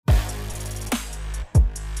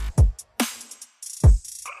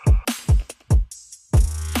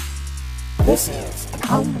This is a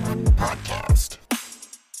Common Run Podcast.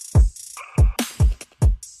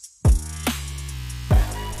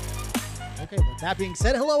 Okay, with that being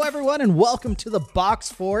said, hello everyone and welcome to the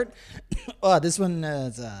Box Fort. This one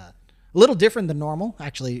is a little different than normal.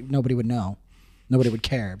 Actually, nobody would know. Nobody would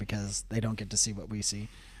care because they don't get to see what we see.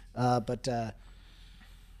 But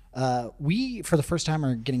we, for the first time,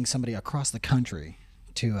 are getting somebody across the country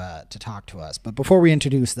to talk to us. But before we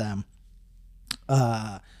introduce them,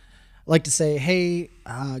 I'd like to say, hey,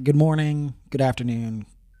 good morning, good afternoon,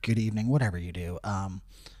 good evening, whatever you do.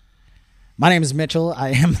 My name is Mitchell. I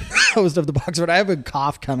am the host of the Box Fort. I have a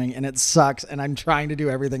cough coming and it sucks, and I'm trying to do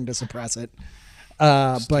everything to suppress it.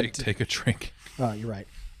 But take a drink. Oh, you're right.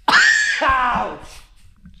 Ow!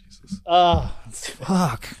 Jesus.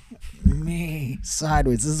 Fuck me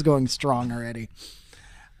sideways. This is going strong already.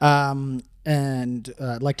 And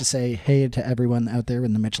I'd like to say hey to everyone out there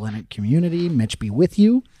in the Mitchellanic community. Mitch be with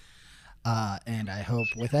you. And I hope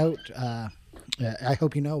without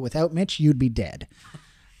Mitch, you'd be dead.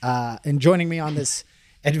 And joining me on this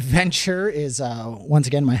adventure is once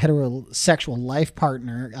again my heterosexual life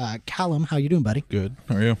partner, Callum. How you doing, buddy? Good.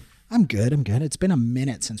 How are you? I'm good. It's been a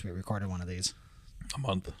minute since we recorded one of these. A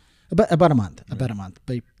month. About a month. About a month.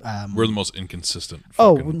 But we're the most inconsistent.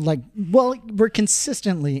 We're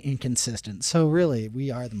consistently inconsistent. So really,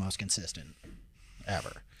 we are the most consistent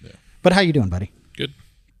ever. Yeah. But how you doing, buddy? Good.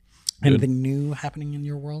 Anything new happening in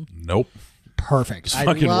your world? Nope. Perfect. It's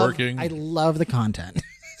fucking working. I love the content.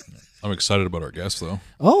 I'm excited about our guest, though.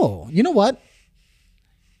 Oh, you know what?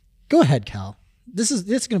 Go ahead, Cal. This is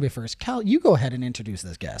going to be first. Cal, you go ahead and introduce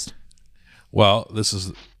this guest. Well,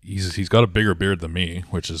 he's got a bigger beard than me,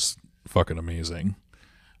 which is fucking amazing.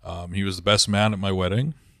 He was the best man at my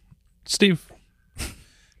wedding. Steve.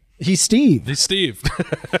 He's Steve.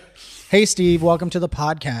 Hey, Steve. Welcome to the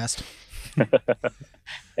podcast.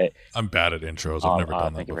 Hey. I'm bad at intros. I've never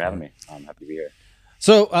done that. Thank you for having me. I'm happy to be here.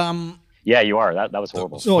 So, yeah, you are. That was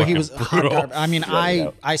horrible. He was hot garbage. I mean,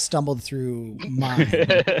 I stumbled through mine,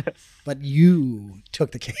 but you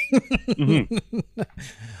took the cake.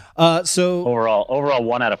 Mm-hmm. So overall,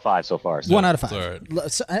 1 out of 5 so far. So. 1 out of 5.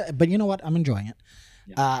 Right. So, but you know what? I'm enjoying it.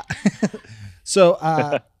 Yeah.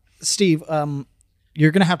 Steve,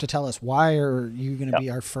 you're gonna have to tell us, why are you gonna be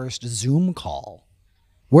our first Zoom call?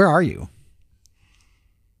 Where are you?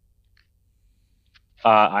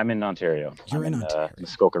 I'm in Ontario. You're in Ontario.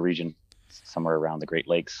 Muskoka region, somewhere around the Great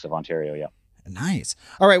Lakes of Ontario. Yeah. Nice.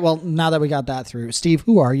 All right. Well, now that we got that through, Steve,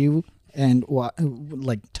 who are you, and what?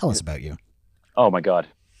 Tell us about you. Oh my God.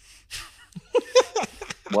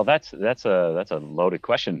 Well, that's a loaded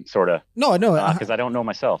question, sort of. No, because I don't know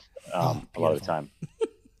myself a lot of the time.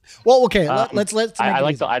 Well, okay. Let's.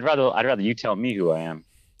 I'd rather you tell me who I am.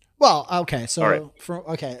 Well, okay. So, right.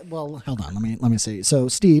 Well, hold on. Let me see. So,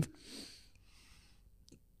 Steve,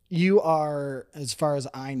 you are, as far as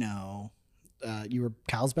I know, you were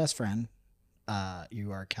Cal's best friend.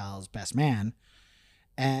 You are Cal's best man,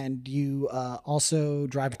 and you also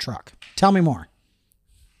drive a truck. Tell me more.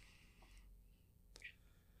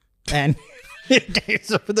 And okay,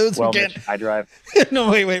 so for those who can't, I drive.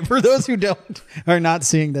 No, wait. For those who are not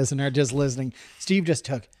seeing this and are just listening, Steve just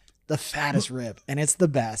took the fattest rib, and it's the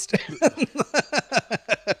best.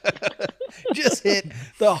 Just hit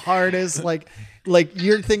the hardest, like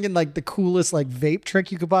you're thinking like the coolest like vape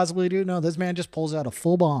trick you could possibly do. No, this man just pulls out a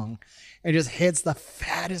full bong and just hits the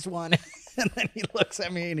fattest one, and then he looks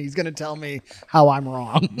at me and he's gonna tell me how I'm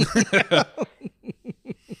wrong.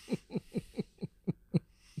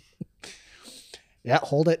 Yeah,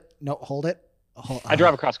 hold it. No, hold it. I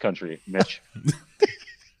drive across country, Mitch.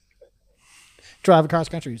 Drive across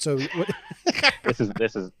country. So this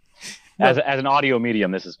is as an audio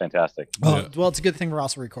medium, this is fantastic. Oh, well, it's a good thing we're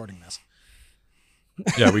also recording this.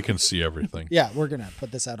 Yeah, we can see everything. Yeah, we're gonna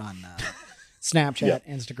put this out on Snapchat,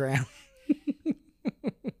 Instagram.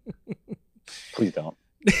 Please don't.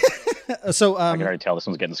 So I can already tell this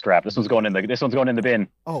one's getting scrapped. This one's going in the bin.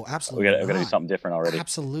 Oh, absolutely. We gotta do something different already.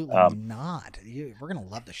 Absolutely not. We're gonna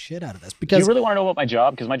love the shit out of this because you really want to know about my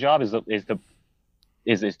job, because my job is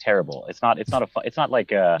terrible. It's not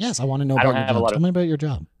like yes, I want to know about your job. Tell me about your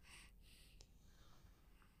job.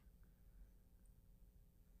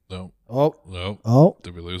 No. Oh. No. Oh.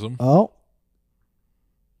 Did we lose him? Oh.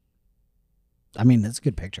 I mean, that's a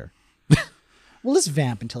good picture. Well, let's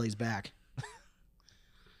vamp until he's back.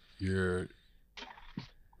 There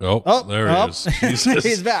he is. Jesus.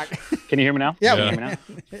 He's back. Can you hear me now? Yeah. Can you hear me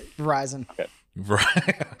now? Verizon. Okay.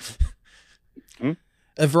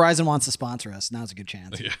 If Verizon wants to sponsor us, now's a good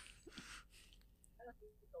chance.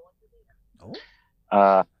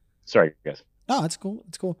 Yeah. Sorry, guys. No, it's cool.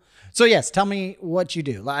 It's cool. So yes, tell me what you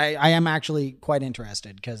do. I am actually quite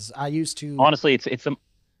interested because I used to. Honestly,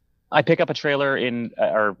 I pick up a trailer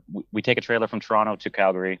or we take a trailer from Toronto to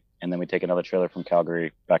Calgary, and then we take another trailer from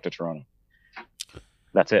Calgary back to Toronto.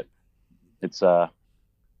 That's it. It's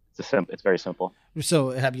very simple.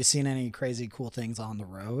 So have you seen any crazy cool things on the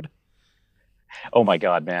road? Oh my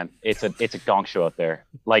God, man. It's a gong show out there.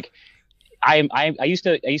 Like I used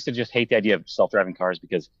to just hate the idea of self-driving cars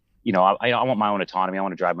because, you know, I want my own autonomy. I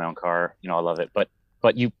want to drive my own car. You know, I love it. But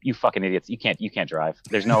you fucking idiots, you can't drive.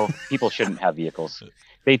 There's no people shouldn't have vehicles.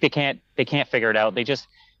 They can't figure it out. They just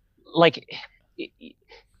like,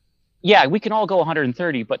 yeah, we can all go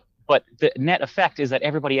 130, but the net effect is that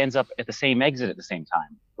everybody ends up at the same exit at the same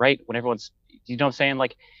time, right? When everyone's, you know what I'm saying?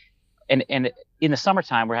 Like, and in the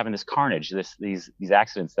summertime, we're having this carnage, these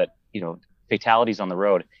accidents that, you know, fatalities on the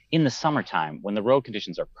road in the summertime when the road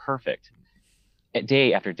conditions are perfect,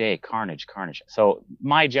 day after day, carnage. So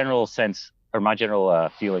my general sense or my general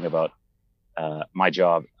feeling about my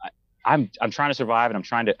job, I'm trying to survive,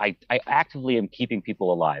 and I actively am keeping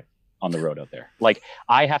people alive on the road out there. Like,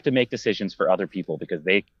 I have to make decisions for other people because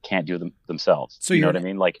they can't do them themselves. So you know what I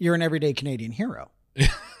mean? Like, you're an everyday Canadian hero.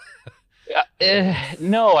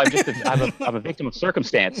 no, I'm a victim of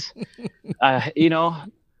circumstance. You know,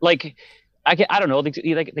 like I don't know.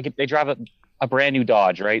 They drive a brand new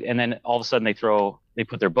Dodge, right? And then all of a sudden they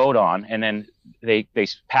put their boat on, and then they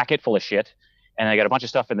pack it full of shit, and they got a bunch of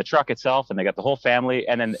stuff in the truck itself, and they got the whole family,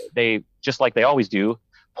 and then they, just like they always do,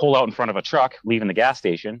 pull out in front of a truck, leaving the gas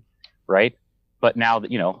station, right? But now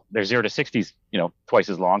that, you know, they're 0 to 60s, you know, twice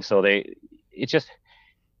as long. So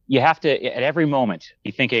you have to, at every moment,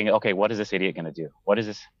 be thinking, okay, what is this idiot going to do?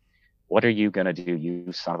 What are you going to do,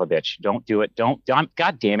 you son of a bitch? Don't do it.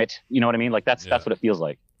 God damn it. You know what I mean? Like, that's what it feels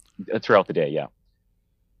like throughout the day. Yeah.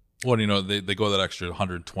 Well, you know, they go that extra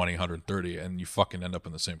 120, 130, and you fucking end up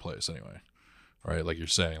in the same place anyway. Right? Like you're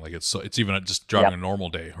saying, like it's even just driving a normal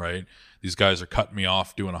day, right? These guys are cutting me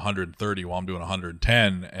off doing 130 while I'm doing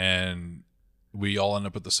 110, and we all end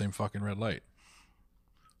up at the same fucking red light.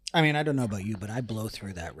 I mean, I don't know about you, but I blow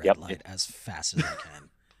through that red light as fast as I can.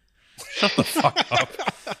 Shut the fuck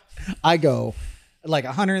up. I go like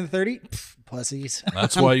 130, pussies.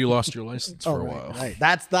 That's why you lost your license for a while. Right.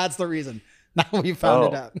 That's the reason. Now we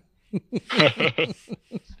found it out.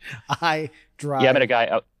 I drive. Yeah, I met a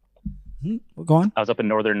guy. Go on. I was up in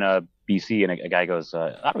northern BC, and a guy goes,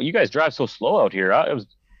 you guys drive so slow out here. He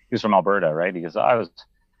was from Alberta, right? He goes, I was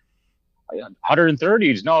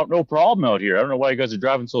 130 is no problem out here. I don't know why you guys are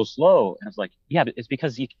driving so slow. And I was like, yeah, but it's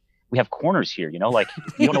because we have corners here, you know, like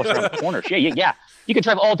you don't know what's around the corners. Yeah. You can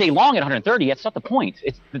drive all day long at 130. That's not the point.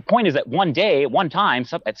 The point is that one day, at one time,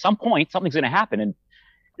 at some point, something's going to happen and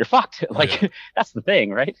you're fucked. Like, that's the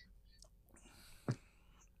thing, right?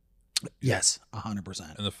 Yes,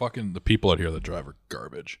 100%. And the people out here that drive are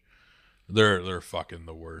garbage. They're fucking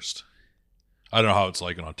the worst. I don't know how it's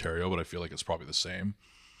like in Ontario, but I feel like it's probably the same.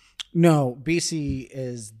 No, BC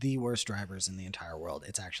is the worst drivers in the entire world.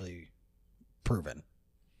 It's actually proven.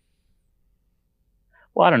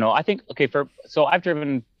 Well, I don't know. I think, okay, so I've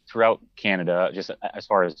driven throughout Canada, just as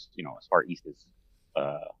far as, you know, as far east as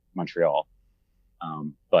Montreal.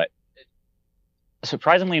 But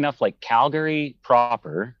surprisingly enough, like Calgary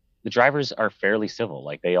proper, the drivers are fairly civil.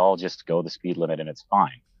 Like, they all just go the speed limit and it's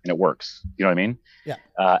fine and it works. You know what I mean? Yeah.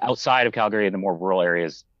 Outside of Calgary, in the more rural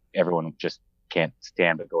areas, everyone just can't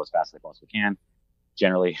stand but go as fast as they possibly can,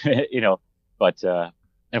 generally. You know, but and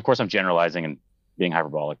of course I'm generalizing and being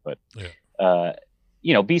hyperbolic, but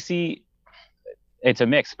you know, BC, it's a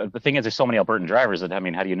mix. But the thing is, there's so many Albertan drivers that, I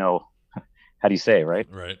mean, how do you say, right?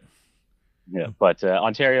 Right. Yeah. But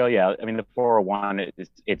Ontario, yeah, I mean, the 401,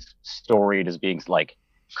 it's storied as being like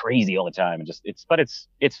crazy all the time, and just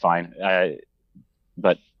it's fine.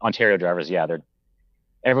 But Ontario drivers, yeah,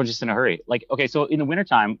 everyone's just in a hurry. Like, okay, so in the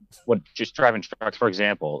wintertime, just driving trucks, for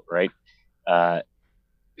example, right?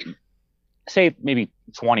 Say maybe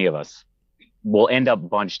 20 of us will end up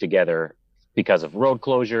bunched together because of road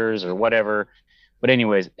closures or whatever. But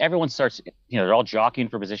anyways, everyone starts, you know, they're all jockeying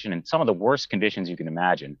for position in some of the worst conditions you can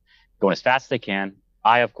imagine, going as fast as they can.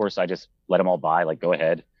 I just let them all by, like, go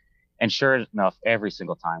ahead. And sure enough, every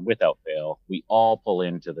single time, without fail, we all pull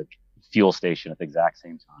into the fuel station at the exact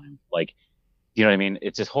same time. Like, you know what I mean?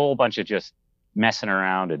 It's this whole bunch of just messing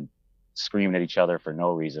around and screaming at each other for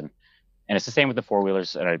no reason. And it's the same with the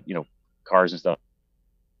four-wheelers and, you know, cars and stuff.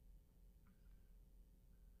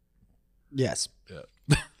 Yes. Yeah.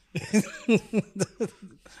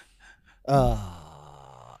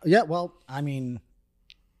 Yeah, well, I mean,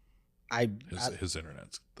 His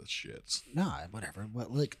internet's the shits. no, whatever. Well,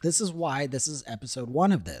 look, this is why this is episode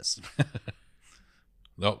 1 of this.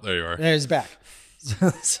 Nope, there you are. There's back.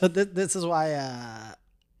 So this is why.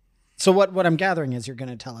 So what I'm gathering is you're going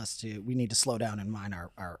to tell us we need to slow down and mind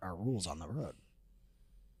our rules on the road.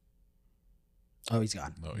 Oh, he's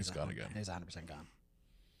gone. No, he's gone again. He's 100% gone.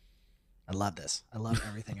 I love this. I love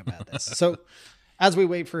everything about this. So as we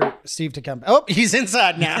wait for Steve to come, oh, he's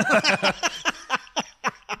inside now.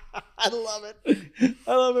 I love it.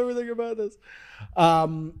 I love everything about this.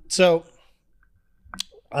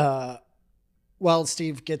 While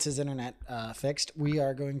Steve gets his internet fixed, we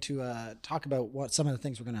are going to talk about some of the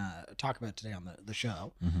things we're going to talk about today on the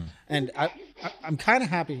show. Mm-hmm. And I'm kind of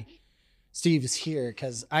happy Steve is here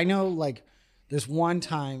because I know like there's one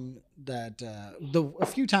time that a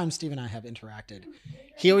few times Steve and I have interacted,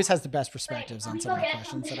 he always has the best perspectives on some of the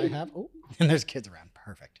questions that I have. Oh, and there's kids around.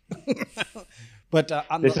 Perfect. But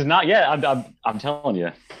this is not yet. I'm telling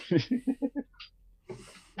you.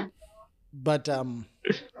 But on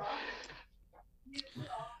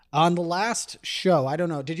the last show, I don't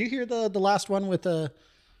know. Did you hear the last one with the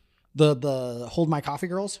Hold My Coffee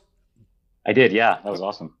Girls? I did. Yeah, that was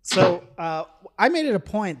awesome. So I made it a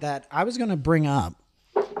point that I was going to bring up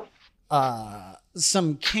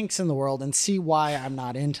some kinks in the world and see why I'm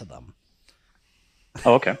not into them.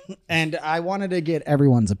 Oh, okay. And I wanted to get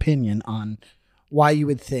everyone's opinion on why you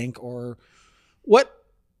would think or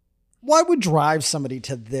why would drive somebody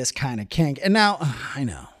to this kind of kink. And now I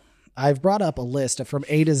know I've brought up a list of from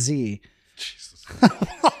A to Z of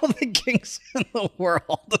all the kinks in the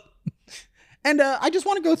world. And I just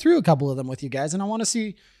want to go through a couple of them with you guys, and I want to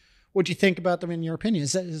see what you think about them in your opinion.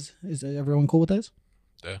 Is everyone cool with this?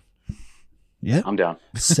 Yeah. Yeah? I'm down.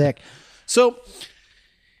 Sick. So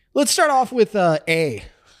let's start off with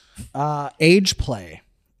age play.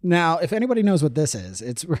 Now, if anybody knows what this is,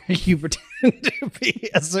 it's where you pretend to be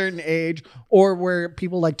a certain age or where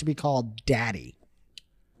people like to be called daddy.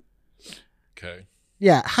 Okay.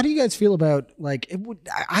 Yeah. How do you guys feel about like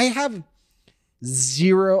I have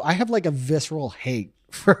like a visceral hate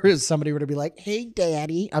for somebody were to be like, hey,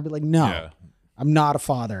 daddy. I'd be like, no, Yeah. I'm not a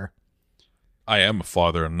father. I am a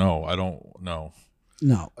father, and no, I don't know.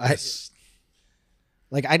 No, I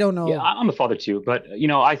don't know. Yeah, I'm a father too, but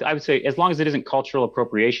I would say as long as it isn't cultural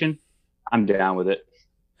appropriation, I'm down with it.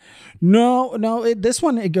 No. This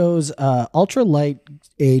one, it goes ultra light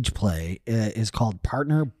age play is called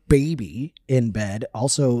partner baby in bed.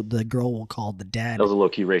 Also, the girl will call the dad. That was a low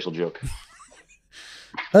key racial joke.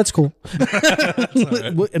 That's cool.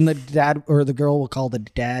 And the dad or the girl will call the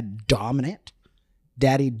dad dominant.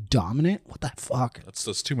 Daddy dominant. What the fuck?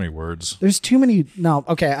 That's too many words. There's too many. No.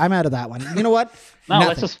 Okay. I'm out of that one. You know what? No, Nothing.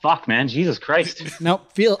 let's just fuck, man. Jesus Christ.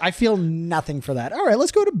 Nope. I feel nothing for that. All right.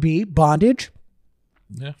 Let's go to B, bondage.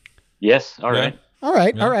 Yeah. Yes. All right. All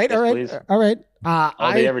right. Yeah. All right. Yes, all right. please. All right.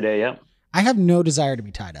 All day, every day. Yeah. I have no desire to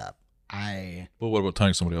be tied up. But what about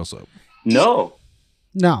tying somebody else up? No.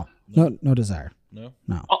 No desire. No.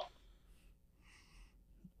 No. Oh.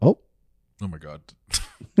 Oh. Oh my God.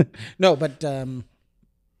 No, but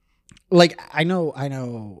like I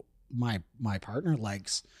know my partner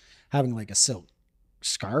likes having like a silk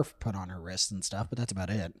scarf put on her wrist and stuff, but that's about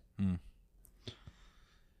it.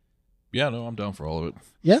 Yeah, no, I'm down for all of it.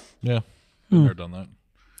 Yeah. Yeah. Been there, done that.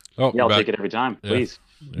 Oh, Yeah, I'll we're take back. it every time, Yeah. please.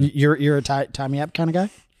 You're a tie me up kind of guy?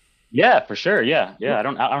 Yeah, for sure. Yeah. I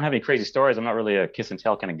don't have any crazy stories. I'm not really a kiss and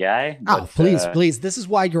tell kind of guy. Oh, but, please. This is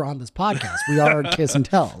why you're on this podcast. We are kiss and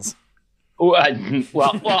tells. Well,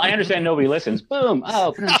 I understand nobody listens. Boom.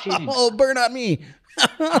 Oh, pronunciation. Oh, burn on me.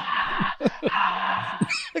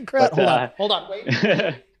 Crap. But, Hold on. Wait.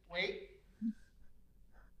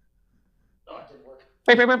 Oh, it didn't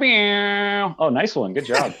work. Oh, nice one. Good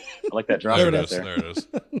job. I like that drop. There it right is. there. There it is.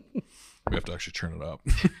 We have to actually turn it up.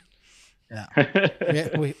 Yeah.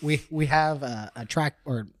 We have a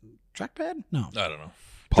trackpad? No. I don't know.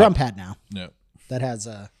 Drum pad now Yeah. that has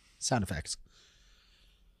sound effects.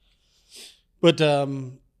 But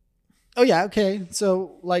oh yeah, okay.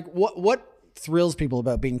 So like what thrills people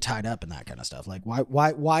about being tied up and that kind of stuff? Like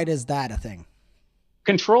why does that a thing?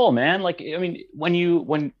 Control, man. Like, I mean, when you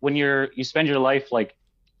spend your life like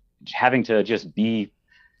having to just be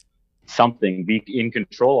something, be in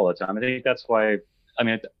control all the time. I think that's why. I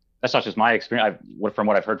mean, that's not just my experience. From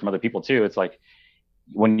what I've heard from other people too. It's like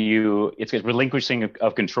it's relinquishing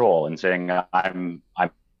of control and saying I'm.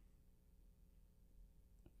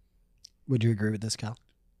 Would you agree with this, Cal?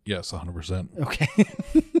 Yes, 100%. Okay.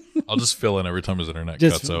 I'll just fill in every time his internet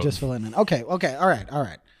just cuts out. just fill in. Okay. All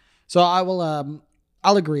right. So I will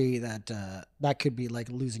I'll agree that that could be like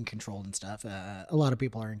losing control and stuff. A lot of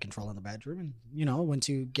people are in control in the bedroom, and once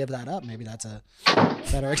you give that up, maybe that's a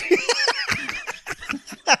better.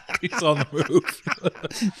 He's on the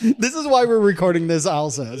move. This is why we're recording this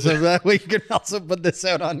also, so that we can also put this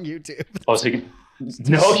out on YouTube. Oh, so you can,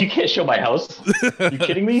 no, you can't show my house. You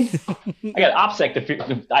kidding me? I got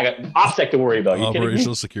OPSEC to worry about. You kidding me?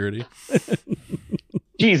 Operational security.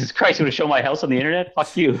 Jesus Christ, you want to show my house on the internet?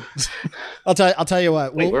 Fuck you. I'll tell you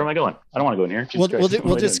what. Wait, where am I going? I don't want to go in here.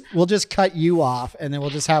 We'll just cut you off, and then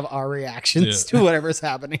we'll just have our reactions to whatever's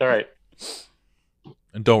happening. All right.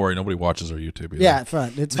 And don't worry, nobody watches our YouTube either. Yeah,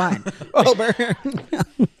 it's fine. Oh,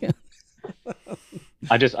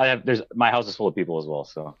 my house is full of people as well,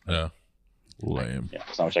 so Yeah. Lame. yeah,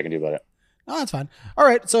 there's not much I can do about it. Oh, that's fine. All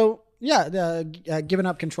right, so yeah, giving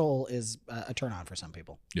up control is a turn on for some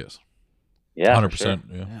people. Yes. Yeah, 100%. sure.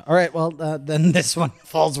 Yeah. Yeah. All right, well then this one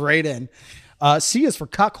falls right in. C is for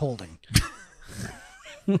cuck holding.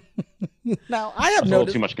 Now I have That's a little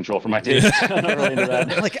too much control for my taste. I'm not really into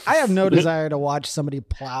that. like I have no desire to watch somebody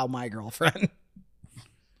plow my girlfriend.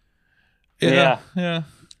 Yeah. Yeah.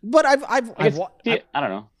 But I've I don't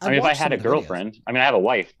know. I've I mean, if I watched had some a of the girlfriend, I mean, I have a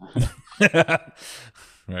wife.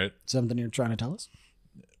 Right. something you're trying to tell us?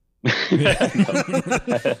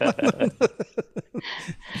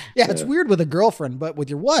 Yeah, it's weird with a girlfriend, but with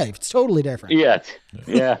your wife, it's totally different. Yeah.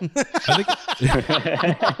 Yeah.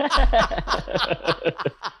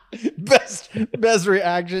 Best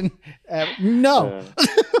reaction. No.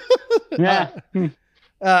 Yeah.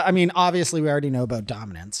 I mean, obviously, we already know about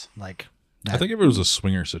dominance. Like, I think if it was a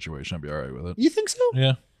swinger situation, I'd be all right with it. you think so?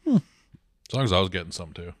 Yeah. As long as I was getting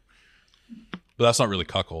some too. But that's not really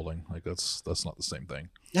cuckolding. Like that's not the same thing.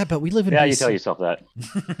 Yeah, but we live in Yeah, BC. you tell yourself that.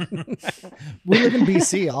 We live in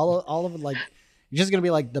BC. All of it, like, you're just gonna be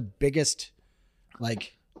like the biggest,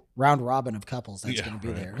 like, round robin of couples that's gonna be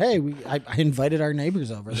right. there. Hey, I invited our neighbors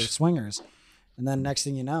over. They're swingers, and then next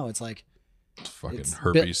thing you know, it's like It's fucking It's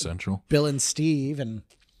herpes central. Bill and Steve and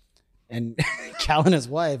Cal and his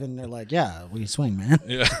wife, and they're like, yeah, we swing, man.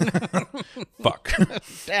 Yeah. Fuck.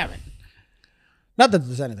 Damn it. Not that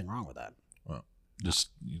there's anything wrong with that. Well, just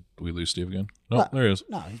we lose Steve again? No, there he is.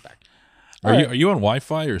 No, he's back. Are you on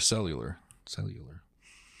Wi-Fi or cellular? Cellular.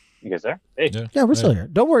 You guys there? Hey. Yeah. Yeah, we're still here.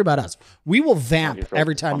 Don't worry about us. We will vamp you're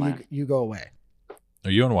every frozen. time Fine. you go away.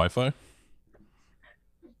 Are you on Wi-Fi?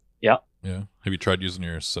 Yeah. Yeah. Have you tried using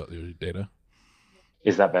your data?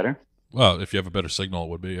 Is that better? Well, if you have a better signal, it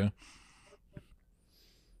would be. Yeah.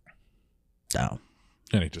 No,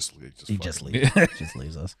 And he just he just fucking- leaves. Just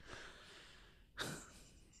leaves us.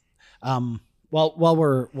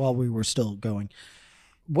 While we were still going,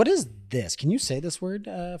 what is this? Can you say this word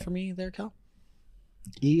for me there, Cal?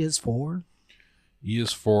 E is for? E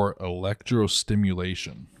is for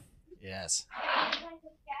electrostimulation. Yes.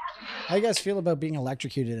 How you guys feel about being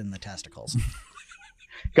electrocuted in the testicles?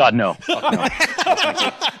 God, no. Fuck no.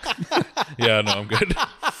 Yeah, no, I'm good.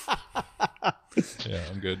 Yeah,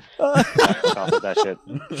 I'm good. Stop with that shit.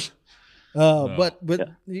 But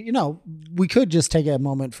you know, we could just take a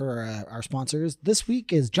moment for our sponsors. This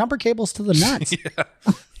week is Jumper Cables to the Nuts.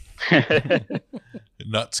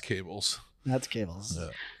 Nuts cables. Nuts cables.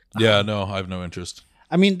 Yeah, no, I have no interest.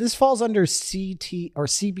 I mean, this falls under CT or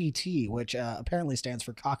CBT, which apparently stands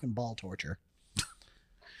for cock and ball torture.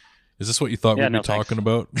 Is this what you thought Yeah, we'd be no, thanks. talking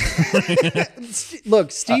about?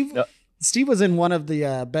 Look, Steve. No. Steve was in one of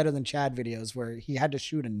the Better Than Chad videos where he had to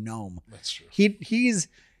shoot a gnome. That's true. He's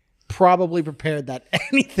probably prepared that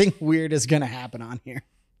anything weird is going to happen on here.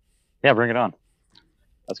 Yeah, bring it on.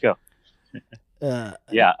 Let's go.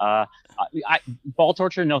 Yeah. I ball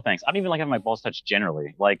torture, no thanks. I don't even like having my balls touched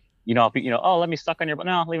generally. Like, oh, let me suck on your.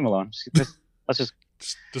 No, leave them alone. Let's just.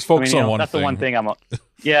 Just focus on one that's thing. the one thing I'm.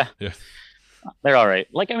 Yeah. Yeah. They're all right.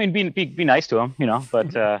 Like, I mean, be nice to them,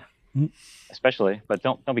 but especially, but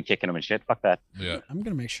don't be kicking them and shit. Fuck that. Yeah. I'm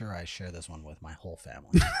going to make sure I share this one with my whole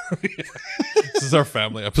family. This is our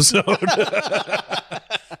family episode.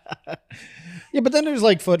 Yeah, but then there's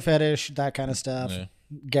like foot fetish, that kind of stuff, Yeah.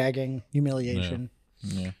 gagging, humiliation.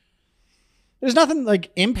 Yeah. There's nothing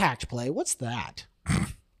like impact play. What's that?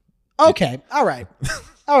 Okay. All right.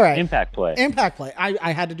 All right. Impact play. Impact play.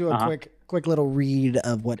 I had to do a quick little read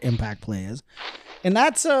of what impact play is. And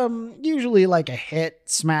that's usually like a hit,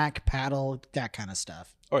 smack, paddle, that kind of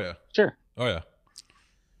stuff. Oh yeah. Sure. Oh yeah.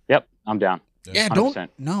 Yep. I'm down. Yeah,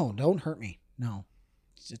 100%. don't hurt me. No.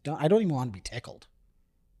 Just I don't even want to be tickled.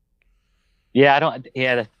 Yeah, I don't.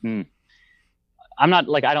 Yeah. I'm not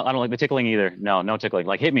like I don't like the tickling either. No tickling.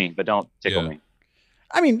 Like hit me, but don't tickle Yeah. me.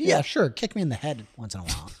 I mean, yeah, sure. Kick me in the head once in a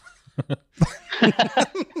while.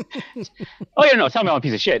 Oh yeah, no. Tell me I'm a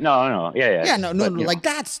piece of shit. No. Yeah. Yeah, no. But, you know, Like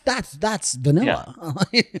that's vanilla.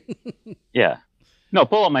 Yeah. No,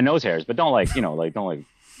 pull out my nose hairs, but don't don't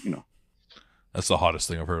That's the hottest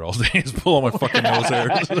thing I've heard all day. Is pull on my fucking nose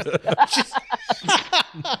hairs.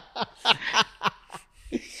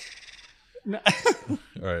 All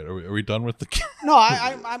right, are we done with the? No,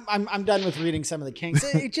 I'm done with reading some of the kinks.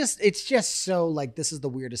 It's just so like this is the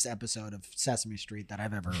weirdest episode of Sesame Street that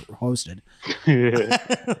I've ever hosted. A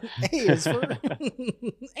is for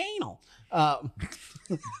anal.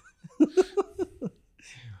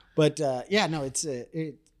 But yeah, no,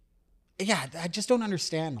 yeah, I just don't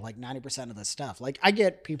understand like 90% of the stuff. Like I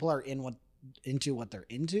get people are into what they're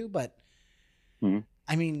into, but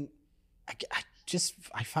I mean, I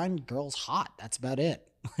find girls hot. That's about it.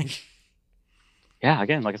 Yeah,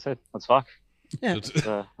 again, like I said, let's fuck. Yeah. Let's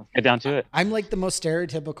get down to it. I'm like the most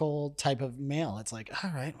stereotypical type of male. It's like,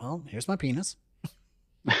 all right, well, here's my penis.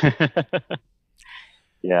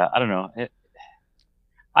 Yeah, I don't know.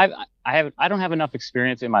 I don't have enough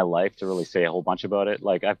experience in my life to really say a whole bunch about it.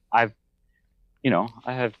 Like I've been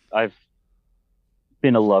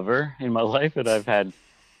a lover in my life, and I've had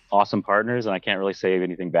awesome partners, and I can't really say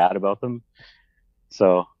anything bad about them.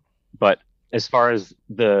 So, but as far as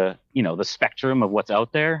the spectrum of what's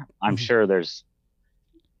out there, I'm sure there's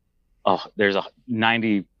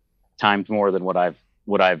 90 times more than what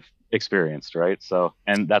I've experienced, right? So,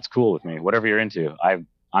 and that's cool with me. Whatever you're into,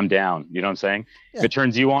 I'm down. You know what I'm saying? Yeah. If it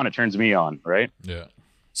turns you on, it turns me on, right? Yeah.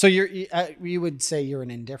 So you would say you're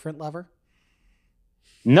an indifferent lover?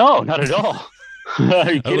 No, not at all. Are you I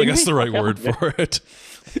don't kidding think that's me? the right word for it.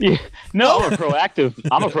 Yeah. No, I'm a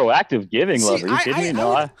proactive giving lover. Are you kidding me?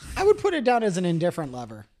 No, I would put it down as an indifferent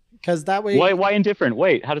lover because that way. why indifferent?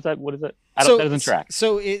 Wait, how does that? What is it? That doesn't track.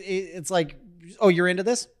 So it's like, oh, you're into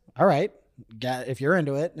this? All right. If you're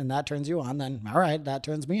into it and that turns you on, then all right, that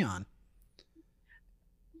turns me on.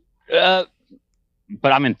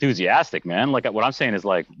 But I'm enthusiastic, man. Like what I'm saying is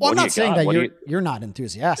like. Well, I'm what do not you saying got? that you're not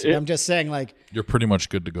enthusiastic. Yeah. I'm just saying like, You're pretty much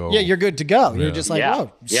good to go. yeah, you're good to go. You're Yeah. just like, Yeah.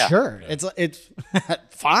 oh, Yeah. sure. It's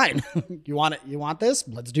fine. You want it? You want this?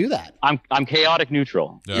 Let's do that. I'm chaotic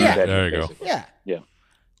neutral. Yeah, Yeah. there you go. Basically. Yeah. Yeah.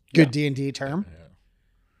 Good D&D term. Yeah.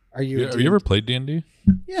 Are you? Have you ever played D&D?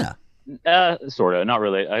 Yeah. Sort of, not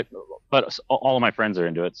really. But all of my friends are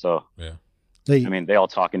into it, so Yeah. So I mean, they all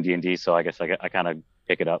talk in D&D, so I guess I kind of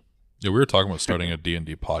pick it up. Yeah, we were talking about starting a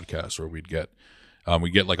D&D podcast where we'd get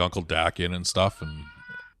like Uncle Dak in and stuff,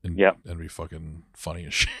 and Yep. and be fucking funny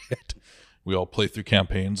as shit. We all play through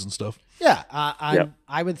campaigns and stuff. yeah. Yep.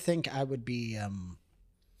 I would think I would be.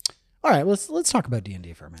 All right. Let's talk about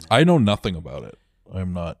D&D for a minute. I know nothing about it.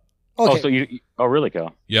 I'm not. Okay. Oh, so you really,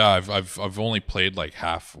 go? Yeah, I've only played like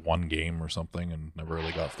half one game or something and never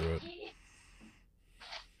really got through it.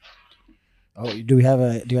 Oh, do you have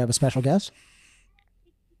a special guest?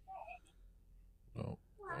 Oh.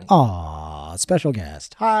 Aw, special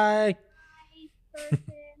guest. Hi. Hi,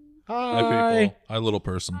 Hi. people. Hi, little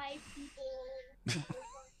person.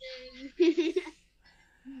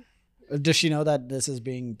 Does she know that this is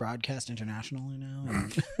being broadcast internationally now?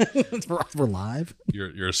 And we're live.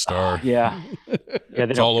 You're a star. Yeah. Yeah.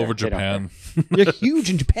 It's all over Japan. You're huge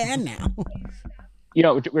in Japan now. You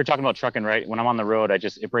know, we were talking about trucking, right? When I'm on the road,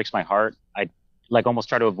 it breaks my heart. I like almost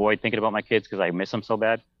try to avoid thinking about my kids because I miss them so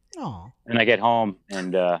bad. Oh, And I get home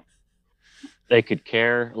and they could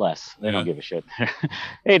care less. They don't Yeah. give a shit.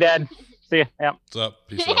 Hey, Dad. See ya. Yeah. What's up?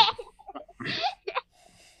 Peace out.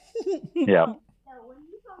 Yeah.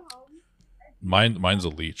 Mine's a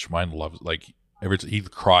leech. Mine loves like he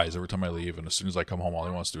cries every time I leave, and as soon as I come home, all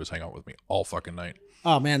he wants to do is hang out with me all fucking night.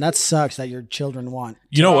 oh man, that sucks. That your children want.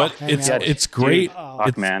 You know what? hang out. It's great. Dude, Oh.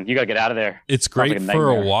 fuck, man. You got to get out of there. It's Sounds like great a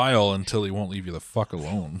for a nightmare. while until he won't leave you the fuck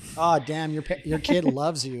alone. Oh damn, your kid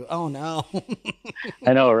loves you. Oh no.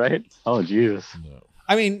 I know, right? Oh, Jesus. No.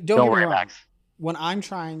 I mean, don't Don't get me worry, wrong. Max. When I'm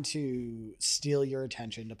trying to steal your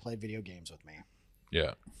attention to play video games with me,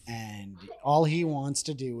 Yeah. and all he wants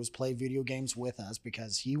to do is play video games with us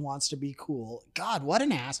because he wants to be cool. God, what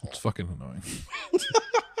an asshole. It's fucking annoying.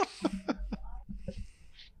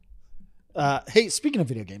 Hey, speaking of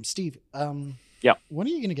video games, Steve, Yeah. when are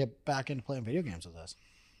you going to get back into playing video games with us?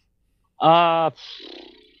 Never.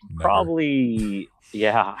 Probably,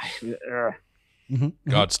 yeah.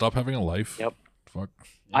 God, stop having a life. Yep. Fuck.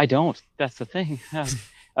 I don't. That's the thing.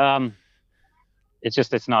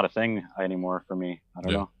 It's not a thing anymore for me. I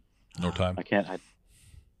don't Yeah. know. No time. I can't.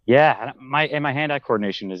 Yeah, my hand-eye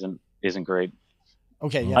coordination isn't great.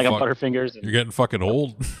 Okay, yeah. I got Fuck. butterfingers. You're getting fucking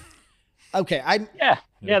old. Okay, Yeah.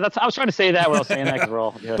 That's. I was trying to say that while I was saying that because we're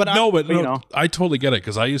all. Yeah. But No, but you no, know. I totally get it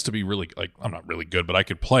because I used to be really like I'm not really good, but I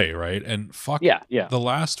could play, right? And fuck, Yeah. the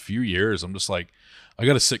last few years, I'm just like, I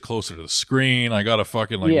got to sit closer to the screen. I got to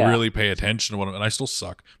fucking like Yeah. really pay attention to what, and I still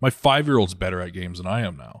suck. My 5-year-old's better at games than I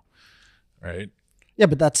am now, right? Yeah,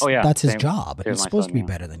 but that's Oh, yeah, that's his same. job. Here's He's my supposed son, to be yeah.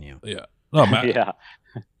 better than you. Yeah. No, Matt, Yeah.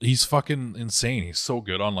 he's fucking insane. He's so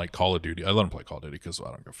good on like Call of Duty. I let him play Call of Duty because I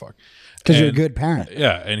don't give a fuck. Because you're a And- good parent.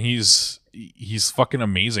 Yeah, and he's fucking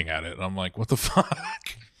amazing at it. And I'm like, what the fuck?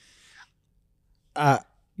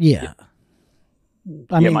 Yeah. I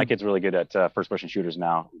Yeah, mean, my kid's really good at first-person shooters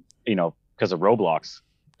now. You know, because of Roblox.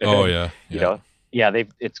 Oh yeah, You know, yeah,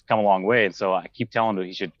 it's come a long way, and so I keep telling him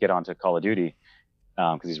he should get onto Call of Duty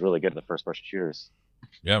because he's really good at the first-person shooters.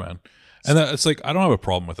 yeah, man. And it's like I don't have a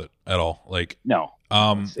problem with it at all. Like, No,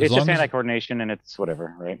 as it's long just as- anti-coordination, and it's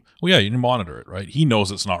whatever, right? well, yeah, you can monitor it, right? He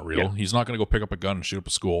knows it's not real. Yeah. He's not going to go pick up a gun and shoot up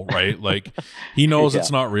a school, right? Like, he knows Yeah.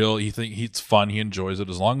 it's not real. It's fun. He enjoys it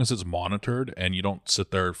as long as it's monitored and you don't sit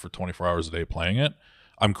there for 24 hours a day playing it.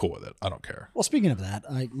 I'm cool with it. I don't care. well, speaking of that,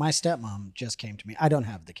 my stepmom just came to me. I don't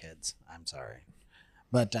have the kids. I'm sorry.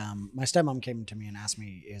 But my stepmom came to me and asked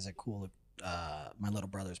me, is it cool if my little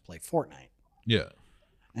brothers play Fortnite? Yeah,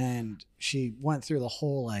 And she went through the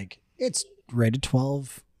whole, like, it's rated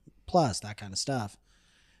 12 plus, that kind of stuff.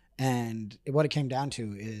 And what it came down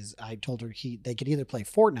to is I told her they could either play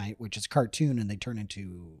Fortnite, which is cartoon and they turn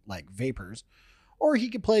into like vapors, or he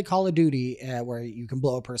could play Call of Duty where you can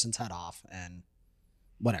blow a person's head off and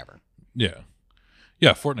whatever. yeah,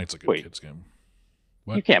 yeah. Fortnite's a good Wait. kids game.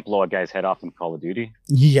 What? You can't blow a guy's head off in Call of Duty.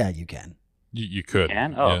 Yeah, you can. You could.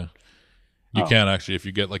 Can? Oh. Yeah. You Oh. can actually if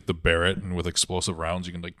you get like the Barrett and with explosive rounds,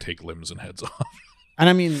 you can like take limbs and heads off. And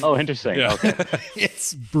I mean, Oh, interesting. Yeah. Okay.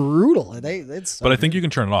 it's brutal. It's so But I think good. you can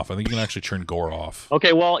turn it off. I think you can actually turn gore off.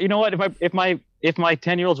 Okay. Well, you know what? If my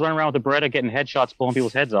 10-year-old's running around with a Beretta getting headshots, blowing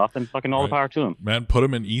people's heads off, then fucking all the Right. power to him. Man, put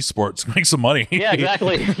him in esports, make some money. Yeah,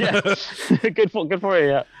 exactly. Yeah. good for you.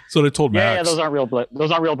 Yeah. So I told Max. Yeah. Those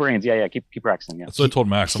aren't real brains. Yeah. Keep practicing. Yeah. So I told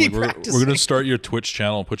Max, I'm Keep like, we're practicing. gonna start your Twitch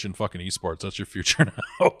channel and put you in fucking esports. That's your future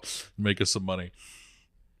now. Make us some money.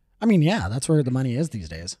 I mean, yeah, that's where the money is these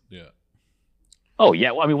days. Yeah. Oh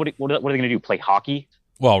yeah. Well, I mean, what are they going to do? Play hockey?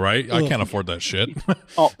 Well, right? I Ugh. can't afford that shit.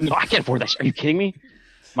 Oh no, I can't afford that. Are you kidding me?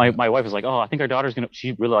 My wife was like, oh, I think our daughter's gonna.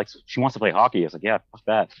 She wants to play hockey. I was like, yeah, fuck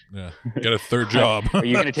that. Yeah. Get a third job. Are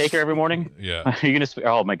you gonna take her every morning? Yeah. Are you gonna?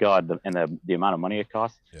 Oh my god, the amount of money it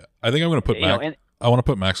costs. Yeah. I think I'm gonna put You know, Max. and I want to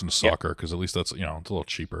put Max into soccer because at least that's it's a little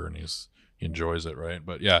cheaper and he enjoys it, right?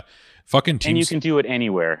 But yeah, fucking teams. and you can do it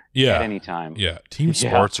anywhere. Yeah. At any time. Yeah, team Yeah.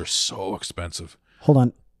 sports are so expensive. Hold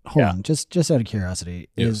on. Yeah. Just out of curiosity,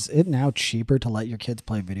 Yes. is it now cheaper to let your kids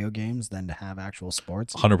play video games than to have actual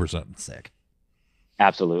sports? 100%. Sick.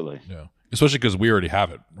 Absolutely. Yeah, especially because we already have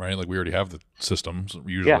it, right? Like we already have the systems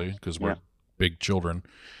usually because we're Yeah. big children,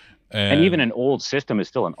 And even an old system is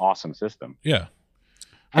still an awesome system. yeah,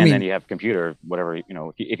 And mean- then you have computer, whatever, if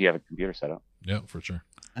you have a computer set up. yeah, for sure.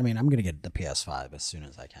 I mean, I'm gonna get the PS5 as soon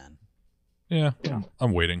as I can. Yeah, Yeah.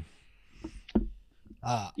 I'm waiting.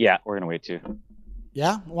 Yeah, we're gonna wait too.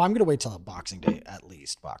 Yeah. Well, I'm gonna wait till Boxing Day, at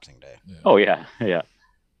least Boxing Day, Oh yeah, yeah,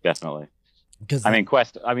 definitely. because I mean,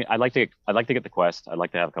 Quest. I mean, I'd like to get the Quest. I'd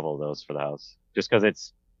like to have a couple of those for the house, just because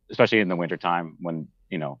it's, especially in the wintertime when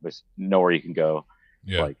there's nowhere you can go.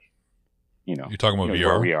 Yeah, Like, you're talking about where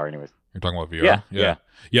VR. we are, anyways. You're talking about VR. Yeah, yeah, yeah.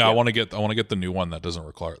 yeah. I Yeah. want to get the new one that doesn't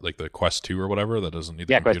require like the Quest 2 or whatever that doesn't need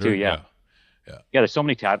the Yeah, Quest computer. 2, yeah. Yeah, there's so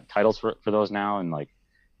many titles for those now, and like,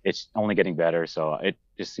 it's only getting better. So it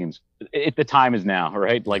just seems the time is now,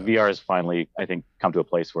 right? Like VR has finally, I think, come to a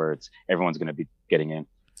place where everyone's going to be getting in.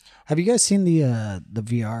 have you guys seen the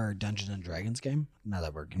VR Dungeons and Dragons game? Now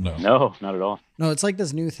that we're No. No, not at all. No, it's like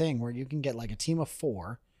this new thing where you can get like a team of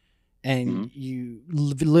 4 and Mhm. you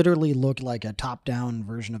literally look like a top-down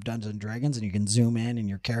version of Dungeons and Dragons, and you can zoom in and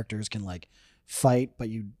your characters can like fight, but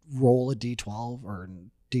you roll a D12 or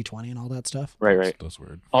D20 and all that stuff. Right. That's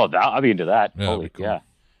weird. Oh, I'll be into that. Yeah, that'd Holy, be cool. yeah.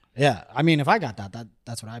 Yeah, I mean, if I got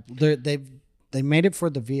that's what they made it for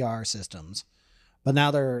the VR systems, but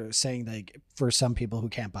now they're saying like for some people who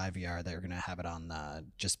can't buy VR, they're gonna have it on the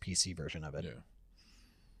just PC version of it. Yeah.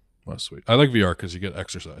 Well, sweet. I like VR because you get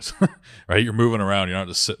exercise, right? You're moving around. You're not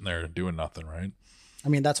just sitting there doing nothing, right? I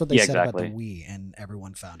mean, that's what they Yeah, said exactly. about the Wii, and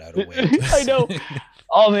everyone found out a way. I know.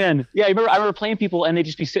 Oh man, yeah. I remember playing people, and they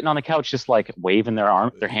just be sitting on the couch, just like waving their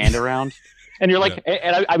hand around, and you're like,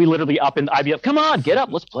 and I'd be literally up, and I'd be up. Come on, get up,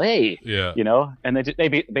 let's play. Yeah. And they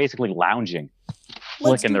be basically lounging, Let's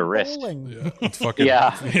flicking do their wrist. bowling. Yeah. It's fucking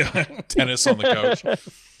Yeah. tennis on the couch.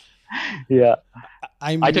 Yeah.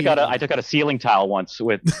 I I took out a ceiling tile once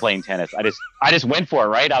with playing tennis. I just went for it,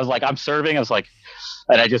 right? I was like, I'm serving. I was like,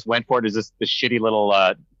 and I just went for it. It's this shitty little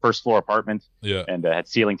first floor apartment, Yeah. and had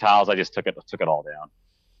ceiling tiles. I just took it all down.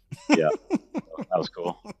 Yeah, that was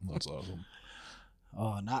cool. That's awesome.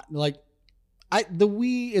 Oh, not like the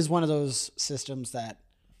Wii is one of those systems that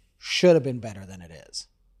should have been better than it is.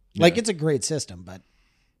 Like Yeah. it's a great system, but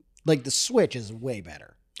Like the Switch is way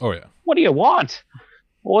better. Oh yeah. What do you want?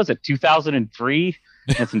 What was it? 2003?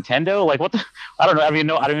 It's Nintendo. Like what the? I don't know.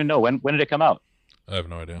 I don't even know when did it come out. I have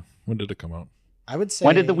no idea. When did it come out? I would say.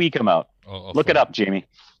 When did the Wii come out? I'll Look it up, Jamie.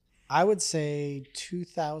 I would say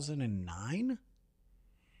 2009.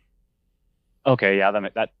 Okay, yeah,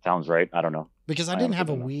 that sounds right. I don't know. Because I I didn't have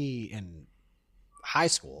a don't know. Wii in high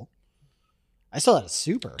school. I still had a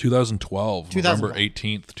Super. 2012. 2012. November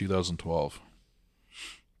 18th, 2012.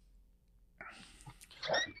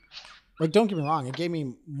 Like, don't get me wrong, it gave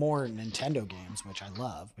me more Nintendo games, which I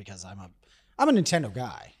love because I'm a Nintendo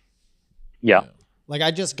guy. Yeah. Like,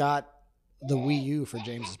 I just got the Wii U for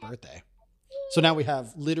James's birthday, so now we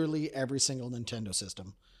have literally every single Nintendo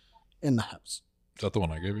system in the house. Is that the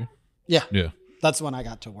one I gave you? Yeah, Yeah. that's the one I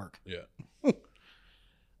got to work. Yeah.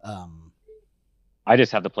 I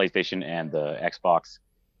just have the PlayStation and the Xbox,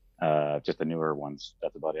 just the newer ones.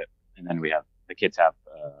 That's about it. And then the kids have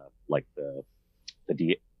like the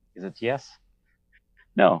D. Is it DS?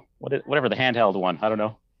 No, whatever the handheld one. I don't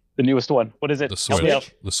know. The newest one. What is it? The Help me out.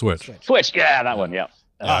 Switch. The Switch. Switch. Yeah, that one. Yeah.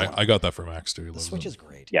 Yeah, I got that for Max too. He The loves Switch it. is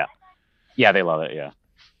great. Yeah, they love it. Yeah,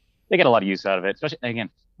 they get a lot of use out of it, especially again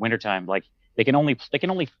wintertime. Like they can only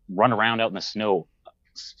run around out in the snow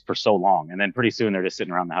for so long, and then pretty soon they're just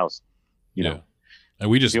sitting around the house, you know, And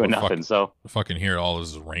we just doing we're nothing. So fucking here. All this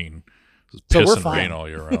is rain. It's So piss we're and fine. rain all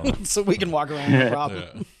year round. So we can walk around no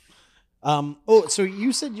problem. Yeah. So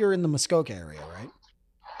you said you're in the Muskoka area, right?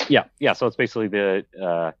 yeah. So it's basically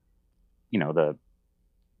the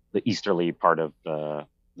the easterly part of the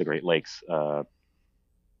Great Lakes,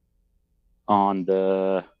 on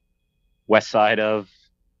the west side of,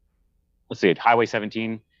 let's see, Highway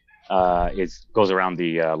 17 goes around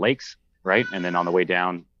the lakes, right? And then on the way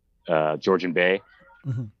down, Georgian Bay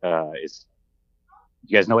is.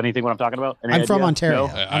 You guys know anything what I'm talking about? Any I'm from idea? Ontario.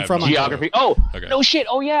 No? I'm from Ontario. Geography. Oh, Okay. no shit.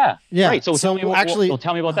 Oh yeah. Yeah. Right. So tell me what, actually,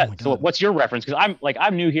 tell me about oh my that. So God. what's your reference? Because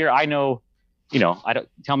I'm new here. I know, I don't.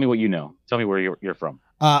 Tell me what you know. Tell me where you're from.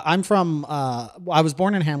 I'm from. I was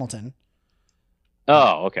born in Hamilton,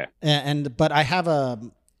 Oh, okay. but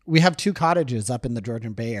we have 2 cottages up in the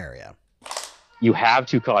Georgian Bay area. You have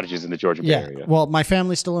 2 cottages in the Georgia Bay area. Well, my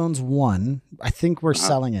family still owns one. I think we're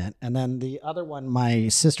selling it, and then the other one, my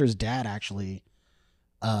sister's dad actually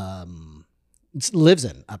lives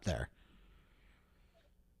in up there.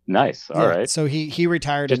 Nice. All right. So he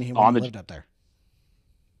retired Just and he on the- lived up there.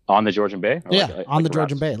 On the Georgian Bay? Or Yeah, like on the around-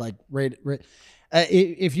 Georgian Bay, like right.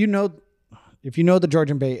 If you know the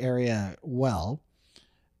Georgian Bay area well,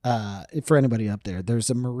 for anybody up there,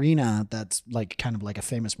 there's a marina that's like kind of like a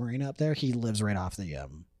famous marina up there. He lives right off of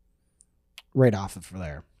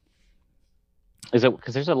there. Is it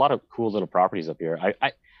because there's a lot of cool little properties up here?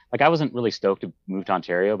 I wasn't really stoked to move to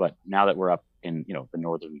Ontario, but now that we're up in the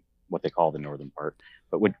northern, what they call the northern part,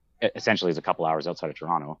 but would essentially is a couple hours outside of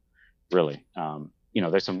Toronto, really.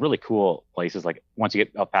 There's some really cool places. Like once you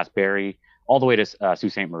get up past Barrie, all the way to Sault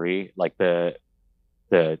Ste. Marie, like the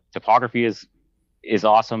topography is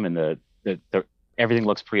awesome, and the everything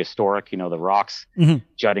looks prehistoric. The rocks Mhm.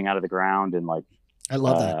 jutting out of the ground, and like I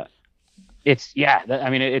love that. It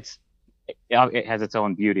has its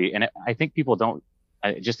own beauty, and I think people don't.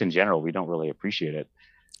 Just in general, we don't really appreciate it.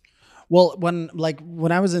 Well, when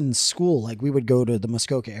I was in school, like we would go to the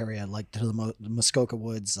Muskoka area, like to the Muskoka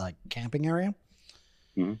Woods, like camping area,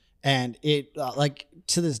 Mhm. and it like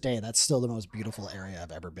to this day, that's still the most beautiful area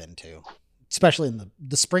I've ever been to, especially in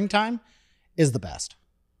the springtime, is the best.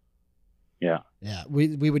 Yeah. Yeah,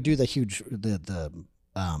 we would do the huge the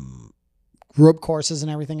rope courses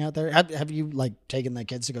and everything out there. Have you like taken the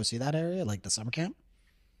kids to go see that area, like the summer camp?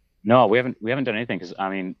 No, we haven't done anything because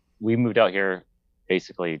we moved out here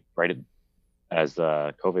basically right as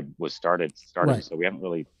COVID was started. Right. So we haven't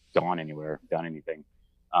really gone anywhere, done anything.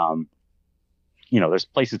 There's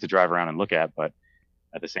places to drive around and look at, but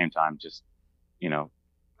at the same time, just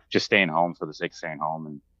staying home for the sake of staying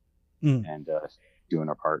home and doing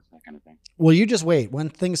our part, that kind of thing. Well, you just wait when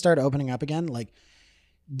things start opening up again, like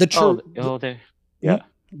the Yeah.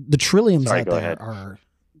 the trilliums Sorry, out go there ahead. are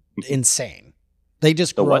insane. They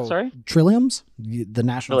just The grow. what, sorry? Trilliums, the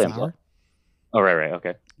national Trilliums. flower. Oh, right.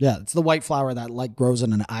 Okay. Yeah, it's the white flower that like grows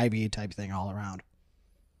in an ivy type thing all around.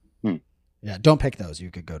 Hmm. Yeah, don't pick those.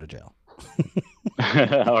 You could go to jail.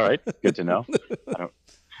 All right. Good to know.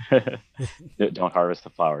 Don't harvest the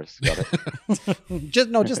flowers. Got it.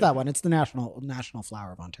 just that one. It's the national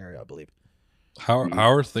flower of Ontario, I believe. How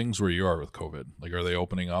are things where you are with COVID? Like, are they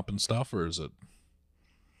opening up and stuff, or is it?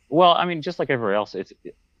 Well, just like everywhere else,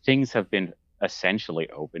 things have been essentially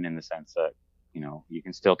open in the sense that you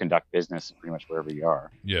can still conduct business pretty much wherever you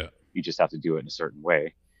are. Yeah. You just have to do it in a certain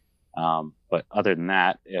way. But other than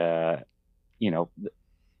that,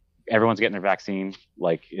 everyone's getting their vaccine.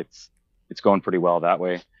 Like it's going pretty well that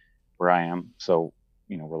way where I am. So,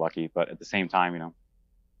 we're lucky, but at the same time,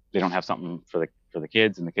 they don't have something for the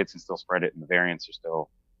kids, and the kids can still spread it, and the variants are still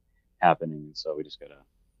happening. And so we just gotta,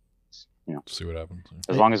 see what happens.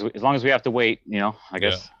 as long as we have to wait, I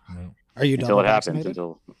guess Yeah. Are you until double it happens.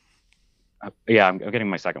 vaccinated? I'm getting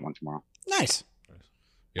my second one tomorrow. Nice.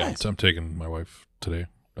 Yeah, Nice. I'm taking my wife today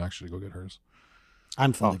to actually go get hers.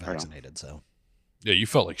 I'm fully right on. vaccinated, so. Yeah, you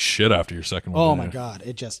felt like shit after your second one. Oh didn't my you? god,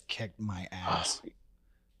 it just kicked my ass.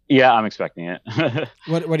 Yeah, I'm expecting it.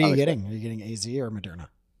 What are you Okay. getting? Are you getting AZ or Moderna?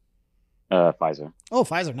 Pfizer. Oh,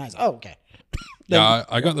 Pfizer, nice. Oh, okay. Yeah,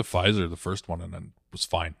 I got the Pfizer, the first one, and then was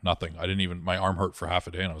fine. Nothing. I didn't even. My arm hurt for half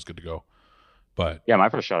a day, and I was good to go. But Yeah, my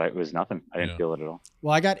first shot, it was nothing. I didn't Yeah. feel it at all.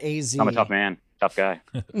 Well, I got AZ. I'm a tough man, tough guy.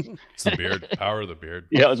 it's the beard, power of the beard.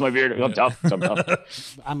 Yeah, it was my beard. I'm tough. I'm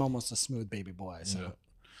tough. I'm almost a smooth baby boy. So,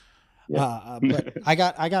 Yeah. but I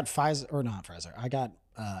got Pfizer or not Pfizer. I got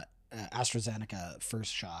AstraZeneca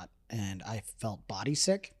first shot, and I felt body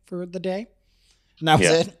sick for the day, and that was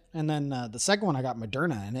Yeah. it. And then the second one, I got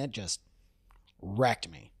Moderna, and it just wrecked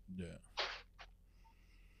me. Yeah.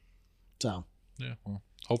 So, Yeah. Well,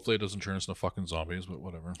 hopefully it doesn't turn us into fucking zombies, but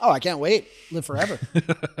whatever. oh, I can't wait. Live forever.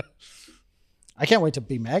 I can't wait to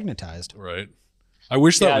be magnetized. Right. I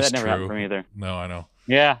wish that Yeah, was that never happened true. for me either. No, I know.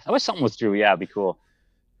 Yeah, I wish something was true. Yeah, it'd be cool.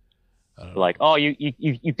 I don't know. Like, oh,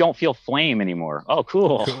 you don't feel flame anymore. Oh,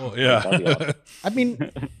 cool. Cool. That'd be Yeah. awesome. I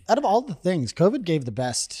mean, out of all the things, COVID gave the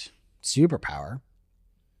best superpower.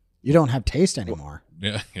 You don't have taste anymore.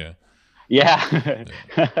 yeah. Yeah.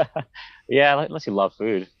 Yeah. Yeah, unless you love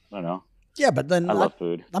food. I don't know. Yeah, but then I love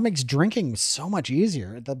food. that makes drinking so much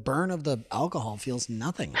easier. The burn of the alcohol feels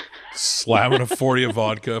nothing. Slamming a 40 of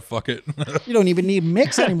vodka. Fuck it. You don't even need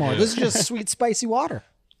mix anymore. This is just sweet, spicy water.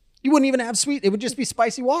 You wouldn't even have sweet. It would just be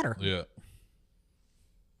spicy water. Yeah.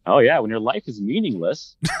 Oh yeah, when your life is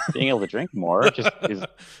meaningless, being able to drink more just is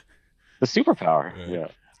the superpower. Right. Yeah.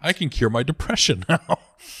 I can cure my depression now.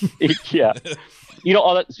 Yeah.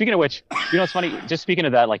 All that, speaking of which, it's funny, just speaking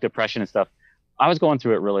of that, like depression and stuff, I was going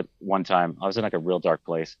through it really one time. I was in like a real dark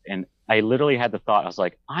place, and I literally had the thought, I was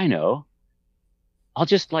like, I know, I'll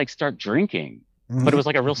just like start drinking. But it was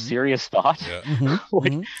like a real serious thought. Yeah.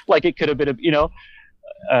 Mhm. Like it could have been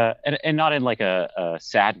and not in like a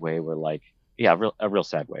sad way where like, yeah, a real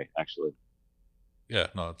sad way, actually. Yeah.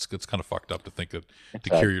 No, it's kind of fucked up to think that It's to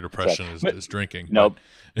sad. cure your depression But- is drinking. Nope.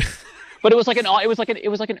 But- But it was like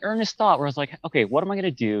an earnest thought where I was like, okay, what am I going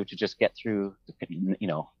to do to just get through,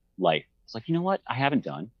 life? It's like, you know what? I haven't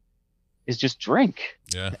done is just drink.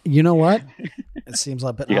 yeah. You know what? It seems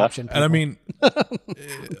like an Yeah. option. And I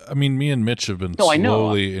mean, me and Mitch have been No, I know.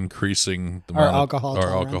 slowly increasing the Our amount alcohol of our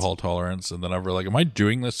tolerance. alcohol tolerance, and then we're like, am I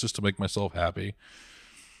doing this just to make myself happy?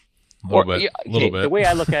 A Or, little bit. yeah, A little okay, bit. the way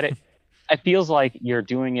I look at it, it feels like you're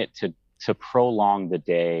doing it to prolong the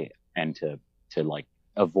day and to like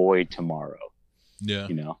avoid tomorrow. Yeah.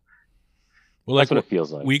 Well, That's like what it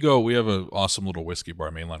feels like. we have an awesome little whiskey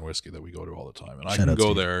bar, Mainline Whiskey, that we go to all the time, and I Shout can out, go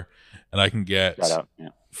Steve. there and I can get Shout out. Yeah.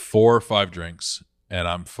 4 or 5 drinks, and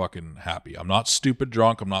I'm fucking happy. I'm not stupid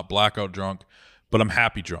drunk. I'm not blackout drunk, but I'm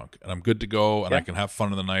happy drunk, and I'm good to go, and I Yeah. can have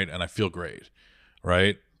fun in the night, and I feel great,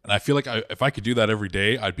 right? And I feel like if I could do that every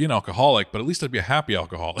day, I'd be an alcoholic, but at least I'd be a happy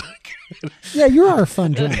alcoholic, yeah, you are a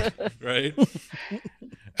fun drink. right?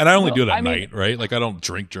 And I only Well, do it at I mean- night, right? Like I don't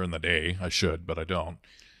drink during the day. I should, but I don't.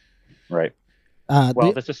 Right. Well,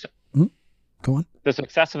 Go on. the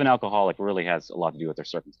success of an alcoholic really has a lot to do with their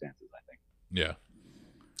circumstances, I think. Yeah.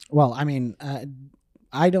 Well, I mean,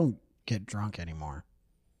 I don't get drunk anymore.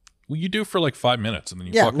 Well, you do for like 5 minutes, and then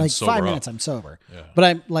you Yeah, fucking like sober 5 up. minutes I'm sober. Yeah. But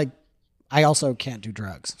I'm like, I also can't do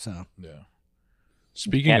drugs. So Yeah.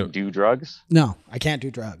 Speaking Can't of, do drugs. no, I can't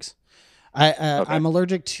do drugs. I'm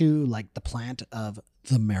allergic to like the plant of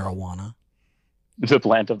the marijuana. The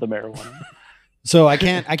plant of the marijuana. So I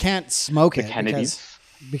can't smoke The it Kennedys.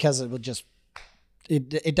 because it would just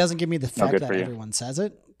it doesn't give me the No effect good that for you. everyone says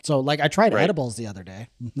it. So like I tried Right. edibles the other day.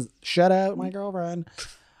 Shut out my girlfriend.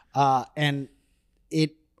 And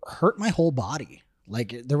it hurt my whole body.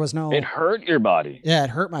 Like there was no It hurt your body. Yeah, it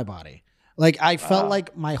hurt my body. Like I felt Wow.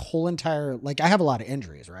 like my whole entire like I have a lot of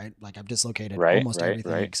injuries, right? Like I've dislocated Right, almost right,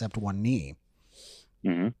 everything right. except one knee.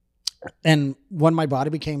 Hmm. And when my body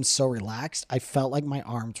became so relaxed, I felt like my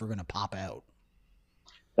arms were going to pop out.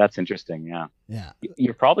 That's interesting. Yeah. Yeah.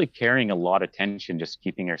 You're probably carrying a lot of tension just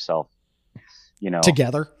keeping yourself,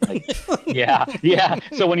 Together. yeah. Yeah.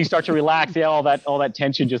 So when you start to relax, yeah, all that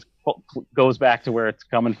tension just goes back to where it's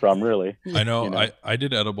coming from, really. I know, You know. I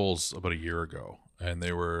did edibles about a year ago, and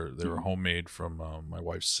they were homemade from my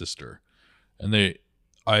wife's sister, and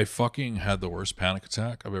I fucking had the worst panic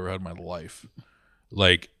attack I've ever had in my life.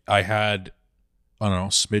 Like I had, I don't know,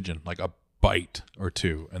 smidgen, like a bite or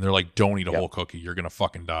two, and they're like, "Don't eat a whole cookie, you're gonna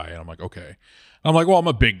fucking die." And I'm like, "Okay." I'm like, "Well, I'm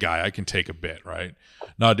a big guy, I can take a bit, right?"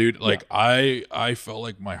 No, dude, like I felt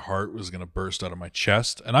like my heart was gonna burst out of my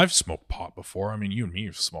chest. And I've smoked pot before. I mean, you and me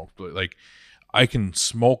have smoked, but like I can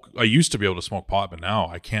smoke. I used to be able to smoke pot, but now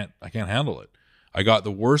I can't handle it. I got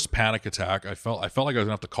the worst panic attack. I felt like I was gonna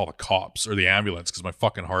have to call the cops or the ambulance because my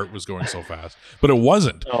fucking heart was going so fast. But it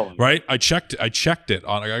wasn't. Oh. Right? I checked it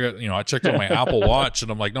on. I checked it on my Apple Watch, and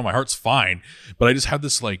I'm like, no, my heart's fine. But I just had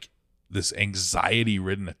this anxiety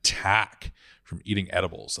ridden attack from eating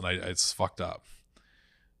edibles, and it's fucked up.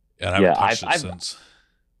 And I haven't touched it since.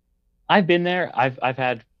 I've been there. I've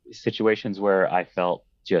had situations where I felt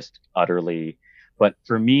just utterly, but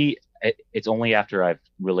for me, it's only after I've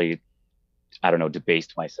really, I don't know,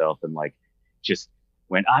 debased myself and like just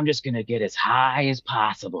when I'm just gonna get as high as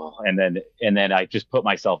possible, and then I just put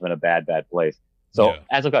myself in a bad place. So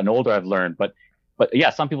as I've gotten older, I've learned, but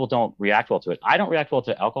yeah, some people don't react well to it. I don't react well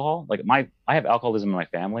to alcohol. Like I have alcoholism in my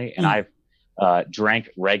family, and I've drank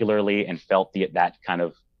regularly and felt that kind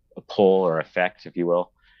of a pull or effect, if you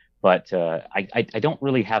will. But I don't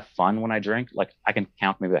really have fun when I drink. Like I can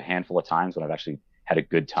count maybe a handful of times when I've actually had a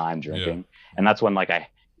good time drinking, and that's when like I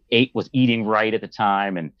was eating right at the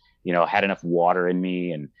time, and had enough water in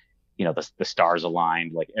me, and the stars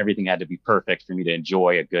aligned. Like everything had to be perfect for me to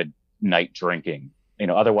enjoy a good night drinking.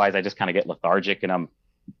 Otherwise I just kind of get lethargic and I'm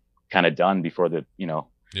kind of done before the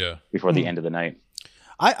before the end of the night.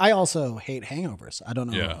 I also hate hangovers. I don't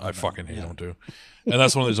know. Yeah, I fucking hate them too. And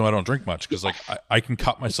that's one of the reasons why I don't drink much, because like I can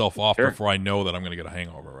cut myself off before I know that I'm going to get a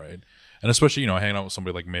hangover, right? And especially, hanging out with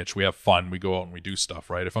somebody like Mitch, we have fun, we go out and we do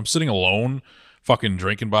stuff, right? If I'm sitting alone, fucking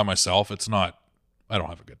drinking by myself, I don't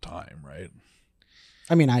have a good time, right?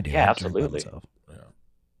 I mean, I do. Yeah, I absolutely.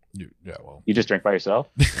 Well, you just drink by yourself?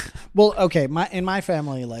 Well, okay. In my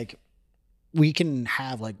family, like we can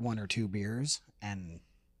have like 1 or 2 beers and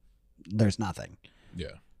there's nothing. Yeah.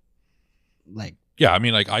 Like, yeah, I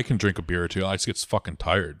mean, like I can drink a beer or two. I just get fucking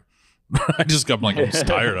tired. I'm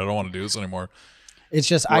tired. I don't want to do this anymore. It's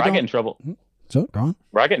just I get in trouble. So go on.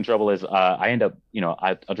 Where I get in trouble is I end up,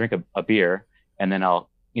 I'll drink a beer and then I'll,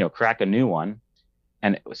 crack a new one.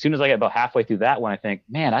 And as soon as I get about halfway through that one, I think,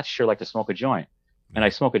 man, I'd sure like to smoke a joint. And I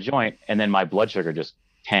smoke a joint, and then my blood sugar just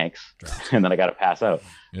tanks, and then I got to pass out,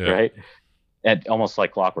 right? And almost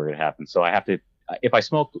like clockwork, it happens. So I have to, if I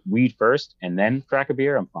smoke weed first and then crack a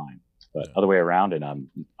beer, I'm fine. But other way around, and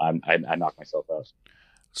I knock myself out.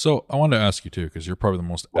 So I wanted to ask you too, because you're probably the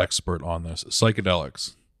most expert on this.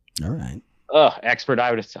 Psychedelics. All right. Expert.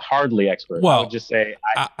 I would hardly expert. Well, I would just say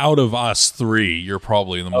out of us 3, you're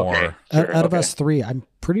probably the more. Out of us 3, I'm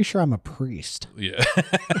pretty sure I'm a priest. Yeah.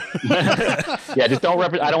 Yeah. Just don't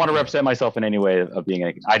I don't want to represent myself in any way of being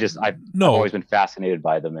anything. I've always been fascinated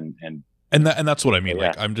by them, and that's what I mean.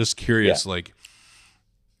 Like, I'm just curious. Like,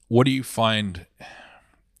 what do you find?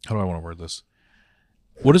 How do I want to word this?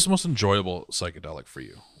 What is the most enjoyable psychedelic for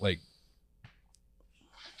you? Like,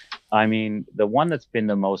 I mean, the one that's been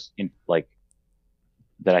the most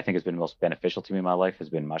that I think has been the most beneficial to me in my life has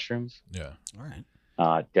been mushrooms. Yeah. All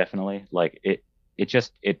right. Definitely. Like it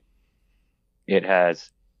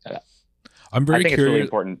has. I'm very I think curious. It's really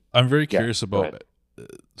important. I'm very curious about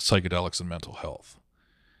psychedelics and mental health,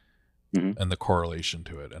 and the correlation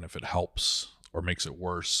to it, and if it helps or makes it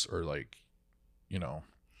worse, or like,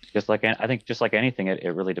 Just like anything,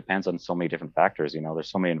 it really depends on so many different factors.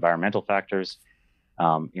 There's so many environmental factors,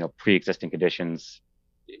 pre-existing conditions,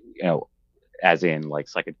 as in like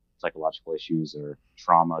psychological issues or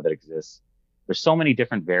trauma that exists. There's so many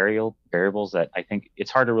different variables that I think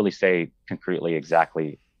it's hard to really say concretely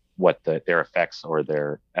exactly what their effects or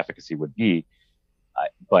their efficacy would be.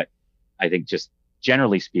 But I think just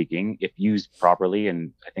generally speaking, if used properly,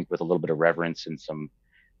 and I think with a little bit of reverence and some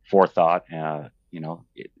forethought,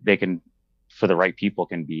 they can, for the right people,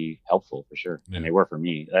 can be helpful for sure. And they were for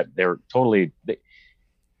me. They're totally.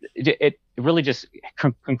 It really just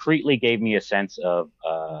concretely gave me a sense of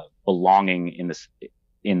belonging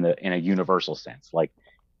in a universal sense. Like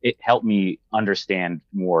it helped me understand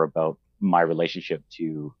more about my relationship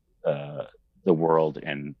to the world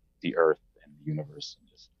and the earth and the universe. And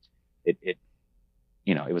just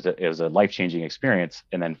it was a life-changing experience.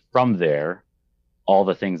 And then from there, all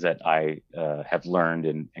the things that I have learned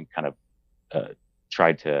and kind of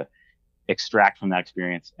tried to extract from that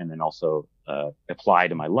experience and then also apply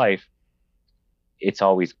to my life, it's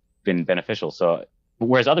always been beneficial. So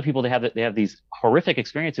Whereas other people, they have these horrific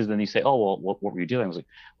experiences. And then you say, oh, well, what were you doing? I was like,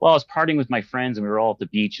 well, I was partying with my friends and we were all at the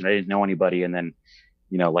beach and I didn't know anybody. And then,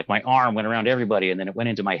 like my arm went around everybody and then it went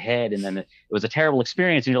into my head and then it was a terrible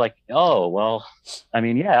experience. And you're like, oh, well, I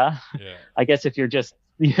mean, yeah. I guess if you're just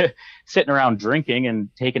sitting around drinking and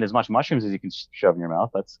taking as much mushrooms as you can shove in your mouth,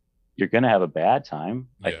 you're going to have a bad time,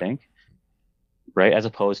 I think. Right. As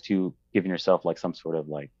opposed to giving yourself like some sort of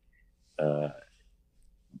like,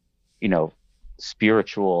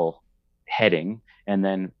 spiritual heading and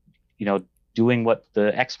then doing what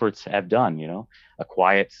the experts have done, a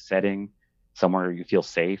quiet setting, somewhere you feel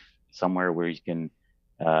safe, somewhere where you can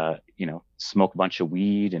smoke a bunch of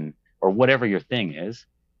weed or whatever your thing is,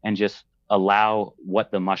 and just allow what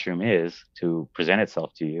the mushroom is to present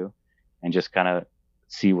itself to you and just kind of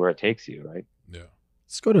see where it takes you, right? Yeah.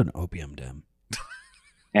 Let's go to an opium den.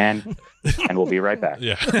 And we'll be right back.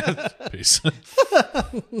 Yeah. Peace.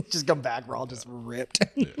 Just come back. We're all just ripped.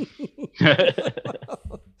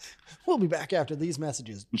 We'll be back after these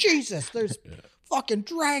messages. Jesus, there's fucking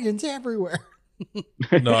dragons everywhere.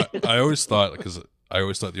 No, I always thought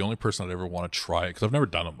the only person I'd ever want to try it, because I've never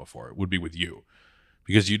done it before, would be with you,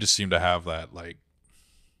 because you just seem to have that, like,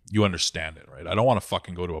 you understand it, right? I don't want to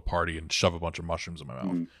fucking go to a party and shove a bunch of mushrooms in my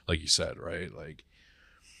mouth, like you said, right? Like,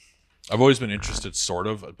 I've always been interested, sort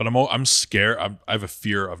of, but I'm scared. I have a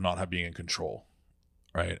fear of not being in control,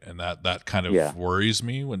 right? And that kind of worries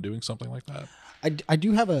me when doing something like that. I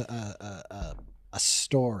do have a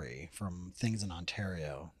story from things in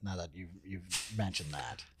Ontario. Now that you've mentioned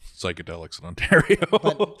that, psychedelics in Ontario.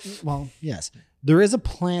 But, well, yes, there is a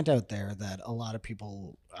plant out there that a lot of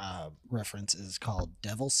people reference is called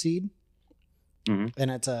devil seed, and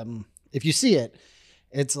it's if you see it,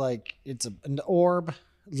 it's like an orb.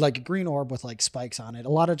 Like a green orb with like spikes on it. A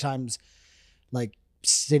lot of times, like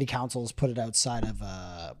city councils put it outside of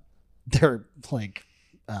their like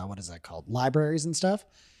what is that called? Libraries and stuff.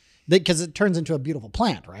 Because it turns into a beautiful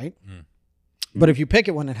plant, right? But if you pick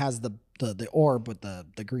it when it has the orb with the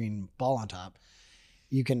green ball on top,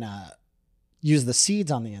 you can use the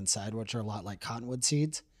seeds on the inside, which are a lot like cottonwood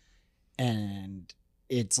seeds, and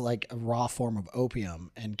it's like a raw form of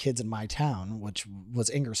opium. And kids in my town, which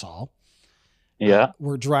was Ingersoll,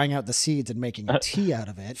 we're drying out the seeds and making a tea out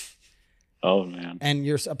of it. Oh man! And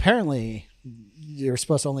you're supposed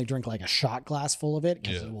to only drink like a shot glass full of it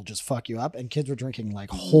because it will just fuck you up. And kids were drinking like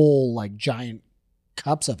whole like giant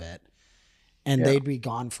cups of it, and they'd be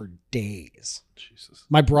gone for days. Jesus!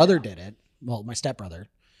 My brother did it. Well, my stepbrother,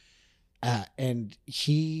 and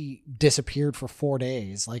he disappeared for 4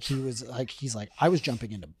 days. Like he's like I was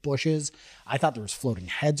jumping into bushes. I thought there was floating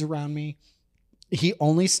heads around me. He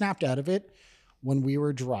only snapped out of it when we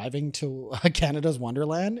were driving to Canada's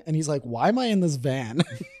Wonderland, and he's like, why am I in this van?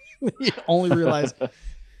 He only realized,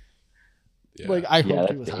 like, I hope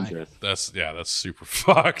he was high. That's super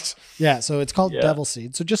fucked. Yeah, so it's called devil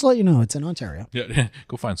seed. So just to let you know, it's in Ontario. Yeah,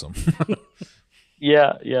 go find some.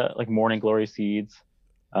 yeah, like morning glory seeds.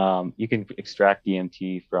 You can extract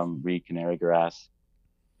DMT from reed canary grass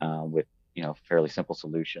with fairly simple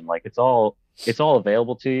solution. Like it's all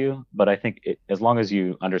available to you, but I think as long as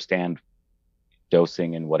you understand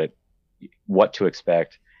dosing and what to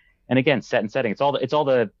expect, and again, set and setting, it's all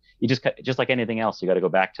the you just like anything else, you got to go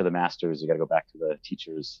back to the masters, you got to go back to the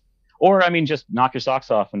teachers, or I mean, just knock your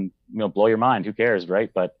socks off and blow your mind. Who cares,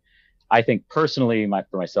 right? But I think personally,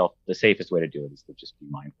 for myself, the safest way to do it is to just be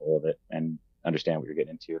mindful of it and understand what you're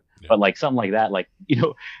getting into. Yeah. But like something like that, like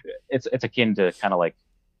it's akin to kind of like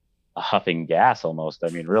a huffing gas almost. I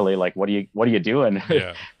mean, really, like what are you doing?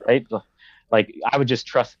 Yeah. Right? Like I would just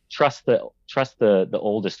trust the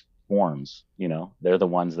oldest forms. They're the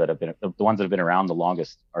ones that have been around the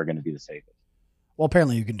longest are going to be the safest. Well,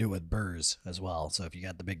 apparently you can do it with burrs as well. So if you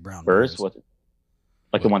got the big brown burrs,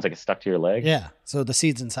 the ones that get stuck to your leg. Yeah. So the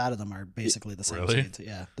seeds inside of them are basically the same seeds.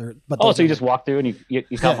 Yeah. So you just walk through and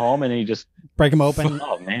you come home and then you just break them open.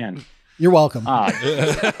 Oh man. You're welcome.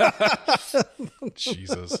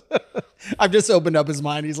 Jesus. I've just opened up his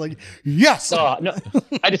mind. He's like, yes. No,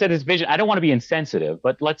 I just had this vision. I don't want to be insensitive,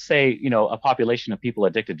 but let's say, a population of people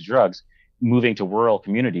addicted to drugs moving to rural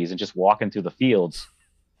communities and just walking through the fields,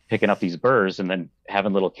 picking up these burrs and then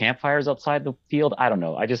having little campfires outside the field. I don't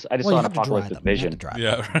know. I just saw an apocalyptic vision.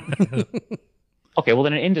 Yeah. Okay. Well,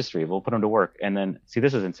 then an industry, we'll put them to work. And then see,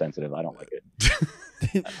 this is insensitive. I don't like it.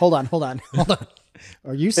 Hold on.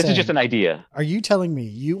 Are you saying this is just an idea? Are you telling me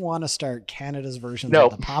you want to start Canada's version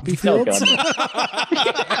of the poppy fields? And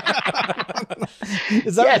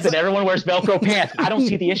everyone wears Velcro pants. I don't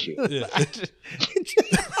see the issue. Yeah.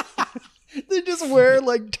 They just wear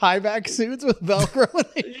like tie-back suits with Velcro.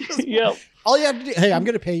 And all you have to do, hey, I'm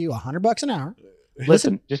going to pay you $100 an hour.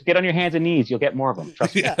 Listen, just get on your hands and knees. You'll get more of them.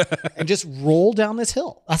 Trust me. Yeah. And just roll down this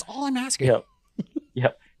hill. That's all I'm asking. Yeah.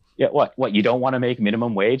 What? You don't want to make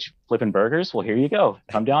minimum wage flipping burgers? Well, here you go.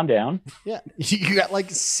 Come down. Yeah. You got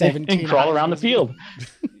like 17 and crawl around the field.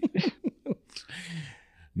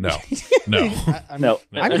 No. No.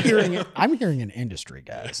 I'm hearing an industry,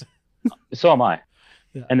 guys. So am I.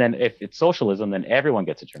 Yeah. And then if it's socialism, then everyone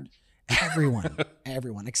gets a turn.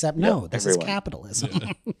 Everyone, except no, this is capitalism.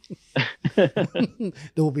 Yeah. There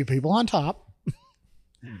will be people on top.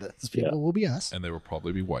 Those people will be us. And they will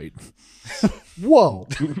probably be white. Whoa.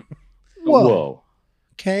 Whoa.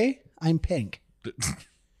 Okay, I'm pink.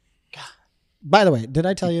 By the way, did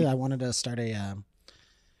I tell you I wanted to start a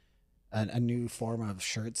new form of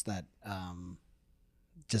shirts that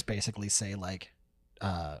just basically say like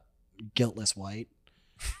guiltless white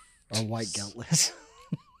or white guiltless?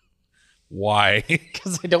 Why?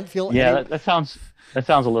 Because I don't feel that sounds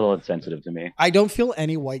a little insensitive to me. I don't feel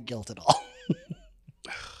any white guilt at all.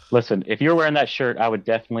 Listen, if you're wearing that shirt, I would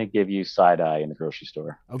definitely give you side eye in the grocery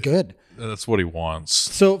store. Oh, good. That's what he wants.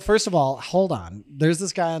 So first of all, hold on. There's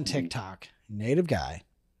this guy on TikTok, native guy.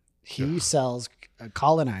 He sells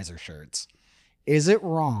colonizer shirts. Is it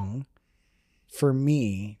wrong for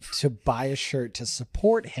me to buy a shirt to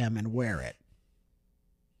support him and wear it?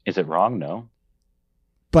 Is it wrong? No.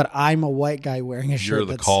 But I'm a white guy wearing a shirt. You're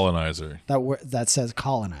the colonizer. That says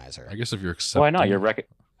colonizer. I guess if you're accepting. Why not? You're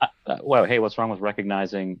well, hey, what's wrong with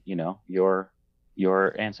recognizing, your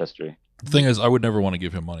ancestry? The thing is, I would never want to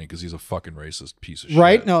give him money because he's a fucking racist piece of shit.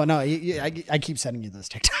 Right? No. I keep sending you those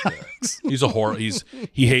TikToks. He's a horror. He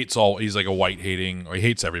hates all. He's like a white hating, or he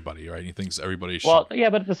hates everybody. Right? He thinks everybody. Well, yeah,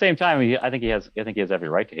 but at the same time, I think he has every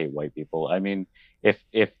right to hate white people. I mean, if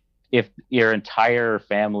your entire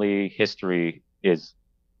family history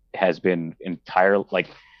has been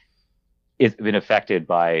affected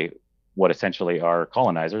by what essentially are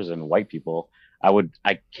colonizers and white people,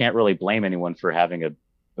 I can't really blame anyone for having a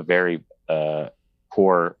very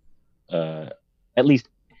poor, at least,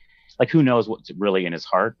 like, who knows what's really in his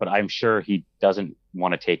heart, but I'm sure he doesn't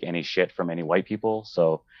want to take any shit from any white people.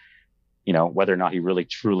 So, whether or not he really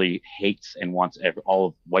truly hates and wants all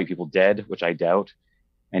of white people dead, which I doubt,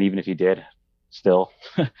 and even if he did, still,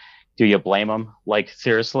 do you blame him? Like,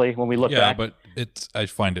 seriously, when we look back? Yeah, but I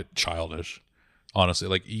find it childish. Honestly,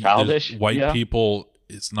 like, childish white people,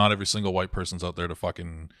 it's not every single white person's out there to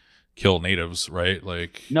fucking kill natives, right?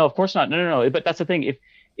 Like, no, of course not. No. But that's the thing.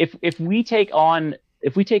 If we take on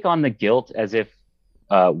the guilt as if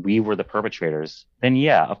we were the perpetrators, then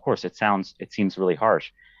yeah, of course it seems really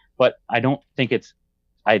harsh. But I don't think it's.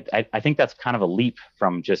 I think that's kind of a leap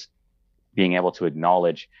from just being able to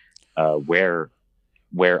acknowledge where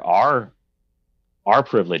our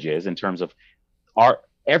privilege is in terms of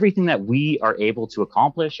everything that we are able to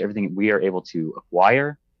accomplish, everything we are able to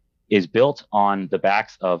acquire is built on the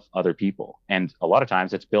backs of other people. And a lot of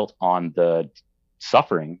times it's built on the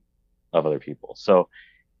suffering of other people. So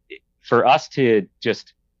for us to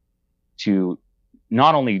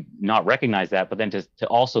not only not recognize that, but then to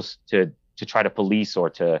also to try to police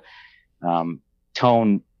or to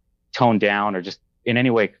tone down or just in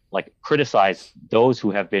any way like criticize those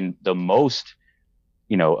who have been the most,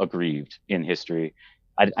 aggrieved in history.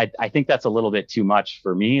 I think that's a little bit too much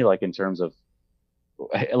for me, like in terms of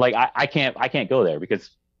like, I can't go there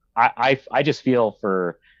because I just feel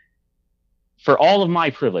for all of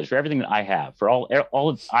my privilege, for everything that I have, for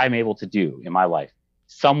all I'm able to do in my life,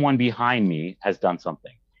 someone behind me has done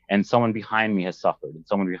something, and someone behind me has suffered, and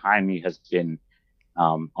someone behind me has been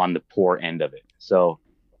on the poor end of it. So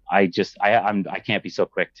I can't be so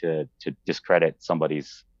quick to discredit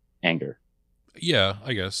somebody's anger. Yeah,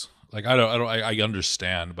 I guess. Like, I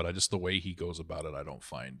understand, but the way he goes about it, I don't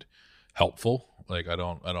find helpful. Like, I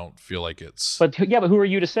don't feel like it's. But who are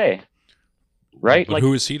you to say? Right? But like,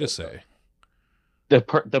 who is he to say? The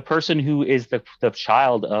person who is the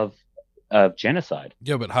child of genocide.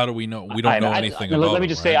 Yeah, but how do we know? We don't know anything about him. Let me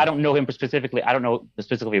just say, I don't know him specifically. I don't know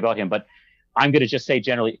specifically about him, but I'm going to just say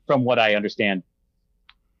generally from what I understand,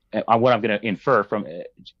 what I'm going to infer from,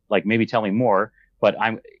 like, maybe tell me more, but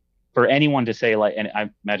for anyone to say, like, and I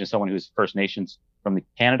imagine someone who's First Nations from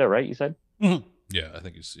Canada, right? You said? Mm-hmm. Yeah, I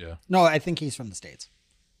think he's, yeah. No, I think he's from the States.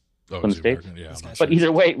 Oh, from the States? American? Yeah, but sure.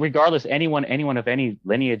 Either way, regardless, anyone of any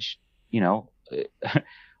lineage, it's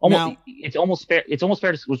almost fair. It's almost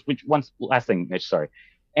fair to, which one last thing, Mitch, sorry.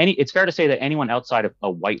 It's fair to say that anyone outside of a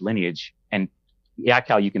white lineage, and yeah,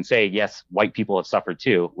 Cal, you can say, yes, white people have suffered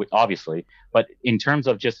too, obviously, but in terms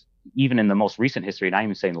of just even in the most recent history, not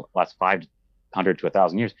even saying the last 500 to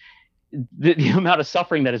 1,000 years, the amount of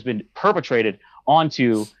suffering that has been perpetrated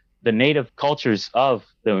onto the native cultures of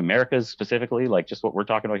the Americas specifically, like just what we're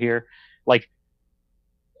talking about here, like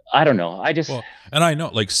I don't know. I just Well, and I know,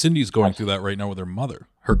 like Cindy's going through that right now with her mother,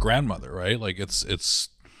 her grandmother, right? Like it's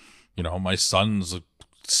my son's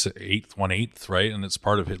 1/8, right? And it's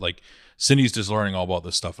part of it. Like Cindy's just learning all about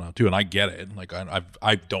this stuff now too, and I get it. Like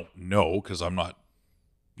I don't know because I'm not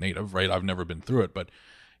native, right? I've never been through it, but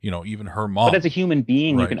even her mom. But as a human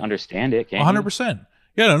being, you Right. can understand it, can't 100%.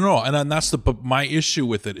 Yeah, no, and then but my issue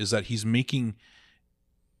with it is that he's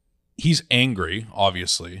angry,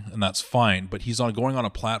 obviously, and that's fine, but he's going on a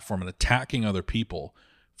platform and attacking other people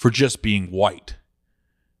for just being white,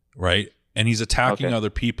 right? And he's attacking Okay. other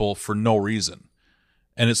people for no reason.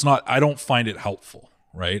 And I don't find it helpful,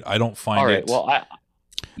 right? I don't find All right. it. Well,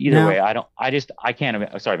 either Now- way, I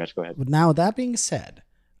can't. Sorry, Mitch. Go ahead. But now, with that being said,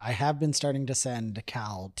 I have been starting to send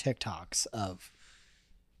Cal TikToks of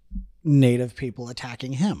native people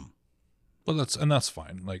attacking him. Well, that's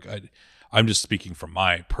fine. Like I'm just speaking from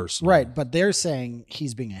my personal. Right, but they're saying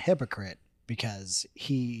he's being a hypocrite because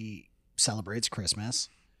he celebrates Christmas.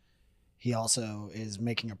 He also is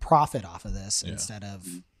making a profit off of this Yeah. instead of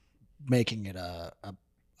making it a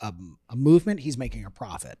movement. He's making a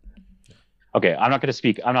profit. Okay, I'm not going to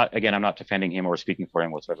speak. I'm not defending him or speaking for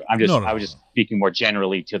him whatsoever. I was just speaking more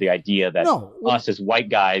generally to the idea that No, us as white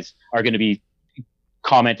guys are going to be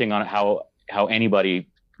commenting on how anybody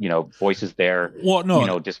voices their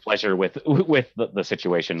displeasure with the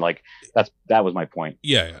situation. Like that was my point.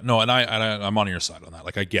 Yeah. No, and I'm on your side on that.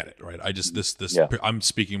 Like I get it, right? I just this Yeah. I'm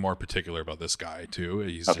speaking more particular about this guy too.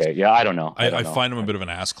 He's Okay, just, yeah, I don't know. I find him a bit of an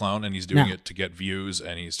ass clown, and he's doing No. it to get views,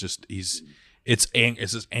 and it's just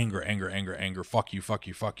anger, fuck you,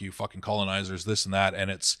 fucking colonizers, this and that,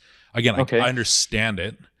 and it's again, Okay. I understand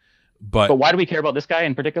it, but But why do we care about this guy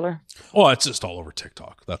in particular? it's just all over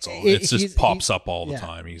TikTok. That's all. It just He's- pops up all the yeah.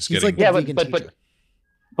 time. He's He's getting like the Yeah, vegan but teacher.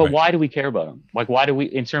 Right. why do we care about him? Like, why do we,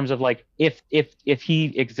 in terms of like, if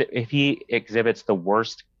he exhibits the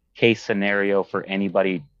worst case scenario for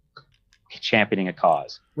anybody championing a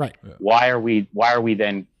cause, Right. why are we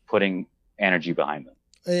then putting energy behind them?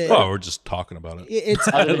 well, we're just talking about it. It's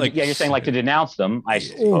Other than, Like- yeah, you're saying like to denounce them, I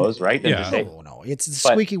suppose, right? Then Yeah. to say, no. It's the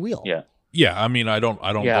But- squeaky wheel. yeah. Yeah, I mean, I don't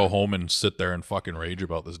Yeah. go home and sit there and fucking rage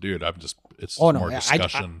about this dude. It's Oh no, more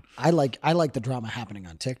discussion. I like the drama happening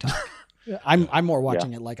on TikTok. I'm more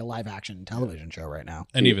watching it like a live action television show right now.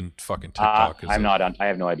 and even fucking TikTok is. I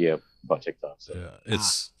have no idea about TikTok. So. Yeah,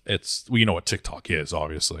 it's you know what TikTok is,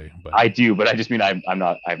 obviously, but I do, but I just mean I'm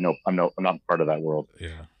not part of that world.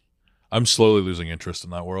 yeah, I'm slowly losing interest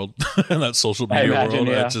in that world, in that social I media imagine, world.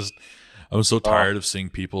 yeah. It's just I'm so tired of seeing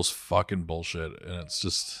people's fucking bullshit, and it's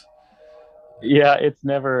just Yeah, it's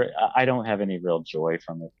never. I don't have any real joy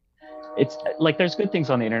from it. It's like there's good things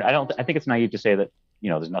on the internet. I think it's naive to say that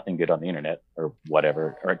there's nothing good on the internet or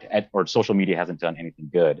whatever, or social media hasn't done anything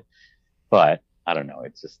good. But I don't know.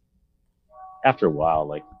 It's just after a while,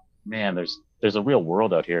 like man, there's a real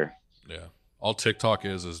world out here. yeah. All TikTok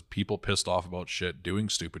is people pissed off about shit, doing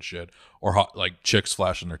stupid shit, or like chicks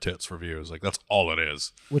flashing their tits for views. Like that's all it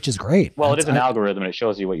is. Which is great. Well, it That's- is an algorithm and it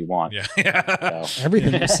shows you what you want. Yeah. So,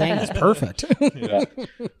 Everything you're saying is perfect. yeah.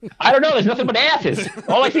 I don't know. There's nothing but asses.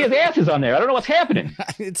 All I see is asses on there. I don't know what's happening.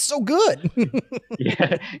 It's so good.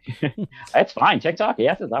 Yeah, that's fine. TikTok,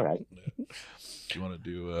 asses, all right. Do you want to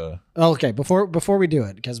do? Okay, before we do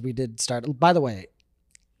it, because we did start. By the way,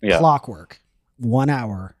 Yeah. clockwork, 1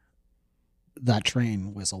 hour. That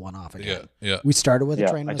train whistle went off again. Yeah. We started with a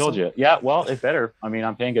Yeah, train I whistle. told you. Yeah, well, it's better. I mean,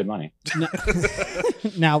 I'm paying good money.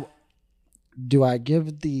 Now, do I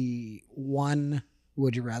give the one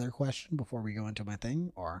would you rather question before we go into my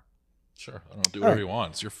thing, or Sure. I don't do whatever he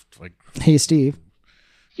wants. You're like, hey Steve?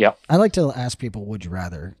 Yep. I like to ask people would you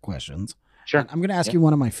rather questions. Sure. I'm going to ask you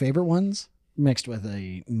one of my favorite ones mixed with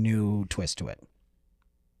a new twist to it.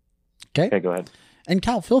 Okay, go ahead. And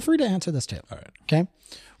Cal, feel free to answer this too. all right. Okay.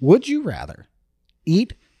 Would you rather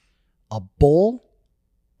eat a bowl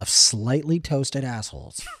of slightly toasted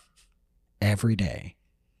assholes every day,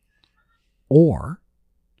 or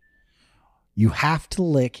you have to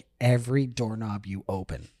lick every doorknob you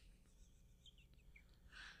open?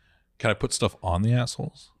 Can I put stuff on the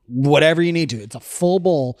assholes? Whatever you need to. It's a full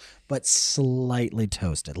bowl, but slightly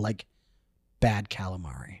toasted, like bad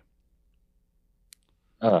calamari.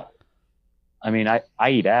 I mean, I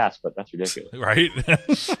eat ass, but that's ridiculous. Right.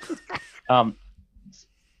 Um,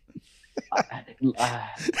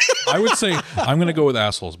 I would say I'm gonna go with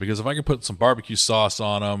assholes because if I can put some barbecue sauce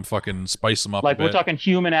on them, fucking spice them up like a bit. we're talking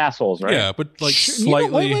human assholes, right? Yeah, but like You know,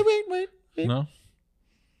 slightly. wait. No.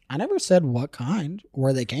 I never said what kind,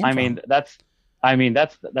 where they came I from. mean, that's I mean,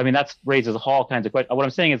 that's raises all kinds of questions. What I'm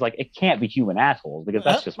saying is like it can't be human assholes because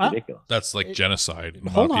that's just ridiculous. That's like genocide. The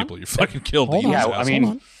Hold amount of on. people you fucking killed. Hold to on. use Yeah, I assholes.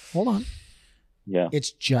 mean- Hold on. Yeah.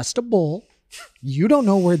 It's just a bowl. You don't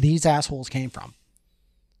know where these assholes came from.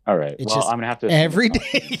 All right. It's Well, just I'm gonna have to Every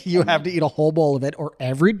day you have to eat a whole bowl of it, or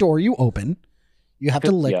every door you open, you have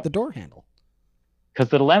to lick Yeah. the door handle. because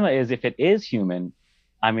the dilemma is if it is human,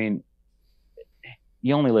 I mean,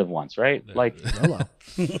 you only live once, right? Like, YOLO.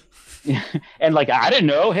 and like I didn't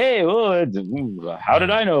know. Hey, how did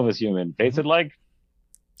I know it was human? Tasted like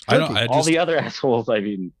I don't. I all just the other assholes I've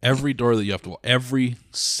eaten. every door that you have to, every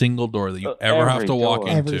single door that you ever have Every to walk door.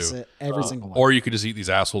 into, Every single one. or you could just eat these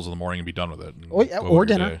assholes in the morning and be done with it. and Or, yeah, go or about your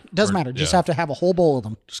dinner. day. Doesn't Or- matter. Just yeah. have to have a whole bowl of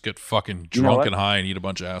them. Just get fucking You know drunk what? and high and eat a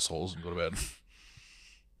bunch of assholes and go to bed.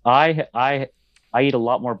 I eat a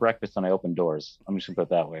lot more breakfast than I open doors. I'm just gonna put it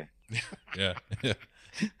that way. Yeah. Yeah.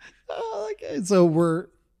 Okay, so we're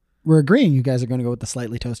agreeing. You guys are going to go with the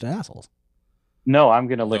slightly toasted assholes. No, I'm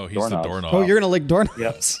gonna lick No, he's doorknobs. the doorknob. Oh, you're going to lick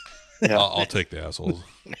doorknobs. Yeah. I'll take the assholes.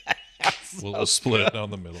 We'll split it down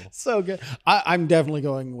the middle. So good. I'm definitely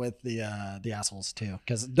going with the assholes too,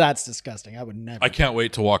 because that's disgusting. I would never. I can't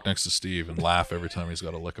wait to walk next to Steve and laugh every time he's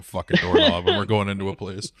got to lick a fucking doorknob and we're going into a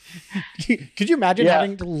place. Could you imagine Yeah.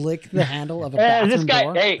 having to lick the handle of a Hey, bathroom this guy.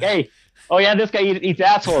 door? Hey. Oh yeah, this guy eats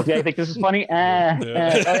assholes. Yeah, you think this is funny? Oh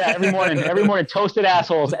yeah, every morning, toasted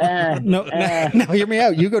assholes. No, no, hear me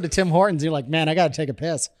out. You go to Tim Hortons, you're like, man, I got to take a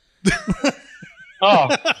piss.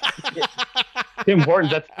 Oh, Tim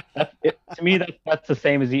Hortons. That's it, to me. That's the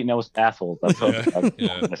same as eating those assholes. That's what I'm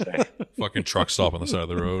gonna say. Fucking truck stop on the side of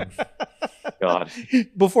the road. God.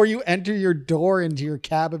 Before you enter your door into your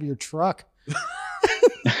cab of your truck.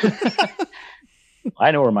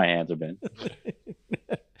 I know where my hands have been.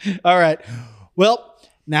 All right. Well,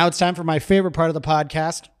 now it's time for my favorite part of the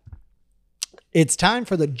podcast. It's time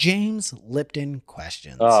for the James Lipton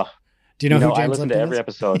questions. Oh, Do you know who I James listen Lipton to every is?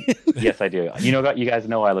 episode. Yes, I do. You guys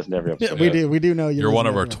know I listen to every episode. We do. We do know you. You're one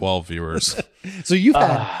listen of our to 12 viewers. everyone. So you've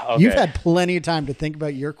Okay. had plenty of time to think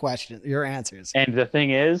about your question, your answers. And the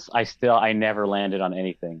thing is, I never landed on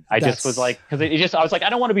anything. I That's- just was like, because I was like, I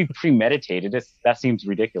don't want to be premeditated. That seems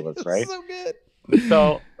ridiculous, right? So good.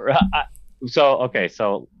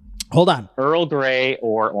 So Hold on. Earl Grey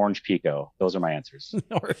or Orange Pico. Those are my answers.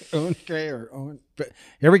 Or own gray or own.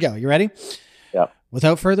 Here we go. You ready? Yeah.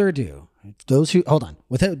 Without further ado,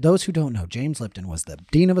 without those who don't know, James Lipton was the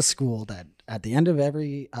dean of a school that at the end of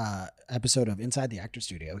every episode of Inside the Actor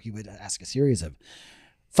Studio, he would ask a series of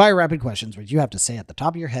fire rapid questions which you have to say at the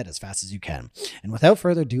top of your head as fast as you can. And without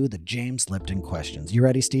further ado, the James Lipton questions. You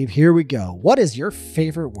ready, Steve? Here we go. What is your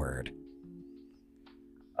favorite word?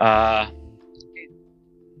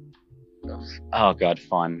 Oh God,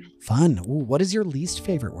 fun. Fun. Ooh, what is your least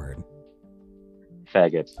favorite word?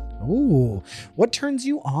 Faggot. Ooh, what turns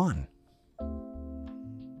you on?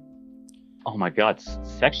 Oh my God,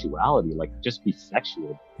 sexuality. Like, just be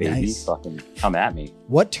sexual, baby. Nice. Fucking come at me.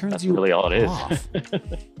 What turns That's you really all it is.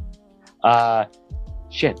 off?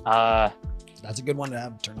 Shit. That's a good one to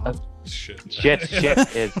have turn off. Shit.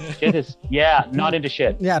 Shit is. Yeah, not into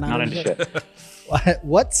shit. Yeah, Not into shit.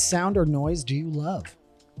 What sound or noise do you love?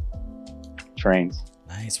 Trains.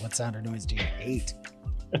 Nice. What sound or noise do you hate?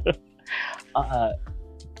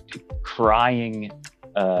 Crying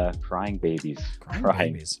babies.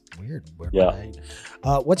 Crying babies. Weird. Yeah.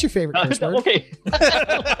 Right? What's your favorite curse word? Okay.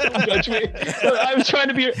 Don't judge me. I was trying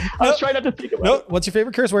not to think about No. What's your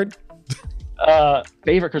favorite curse word? it.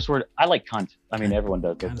 Favorite curse word. I like cunt. I mean, everyone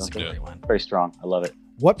does. Kind of Don't they? scary one. Very strong. I love it.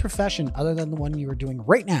 What profession other than the one you are doing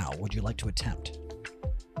right now would you like to attempt?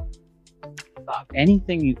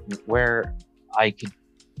 Anything where I could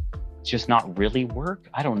just not really work.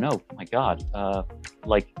 I don't know. My God.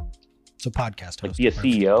 Like Podcast host. be a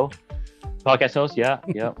CEO. Podcast host. Yeah.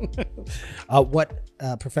 What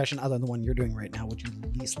profession other than the one you're doing right now would you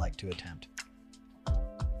least like to attempt?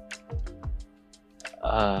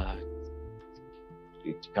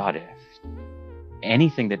 God,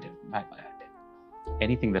 anything that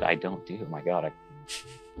I don't do. My God,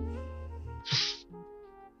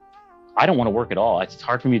 I don't want to work at all. It's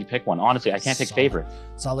hard for me to pick one. Honestly, I can't pick favorites.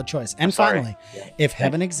 Solid choice. And sorry. finally, Yeah. if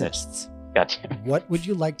heaven Thanks. exists, God damn it. what would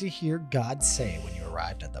you like to hear God say when you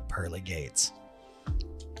arrived at the pearly gates?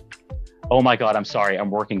 Oh my God, I'm sorry. I'm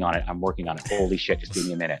working on it. Holy shit, just give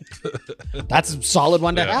me a minute. That's a solid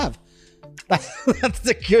one to Yeah. have. That's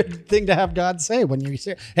a good thing to have God say when you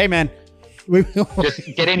say, hey man,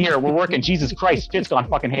 Just get in here. We're working. Jesus Christ, shit's gone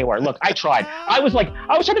fucking haywire. Look, I tried. I was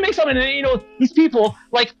trying to make something, and these people,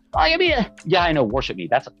 like, I mean, yeah, I know, worship me.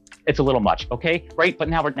 It's a little much, okay, right? But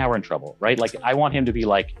now we're in trouble, right? Like, I want him to be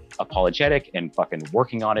like apologetic and fucking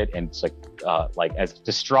working on it, and it's like as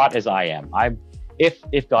distraught as I am.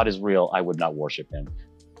 If God is real, I would not worship him.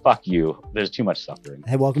 Fuck you. There's too much suffering.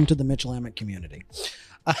 Hey, welcome to the Mitchell Amick community.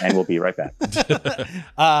 And we'll be right back.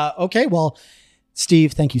 Okay, well,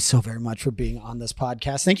 Steve, thank you so very much for being on this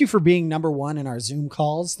podcast. Thank you for being number one in our Zoom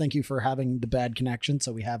calls. Thank you for having the bad connection,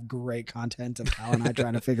 so we have great content of Kyle and I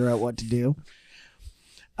trying to figure out what to do.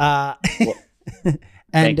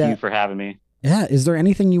 Thank you for having me. Yeah, is there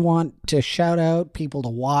anything you want to shout out, people to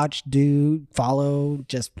watch, do, follow?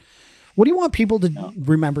 Just what do you want people to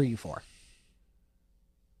remember you for?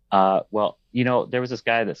 Well, there was this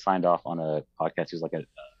guy that signed off on a podcast. He was like an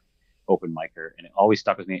open micer, and it always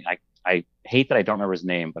stuck with me. I hate that I don't remember his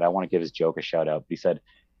name, but I want to give his joke a shout out. He said,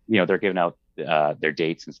 they're giving out their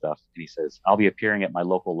dates and stuff. And he says, I'll be appearing at my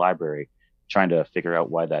local library trying to figure out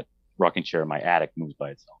why that rocking chair in my attic moves by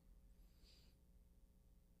itself.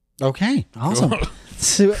 Okay, awesome.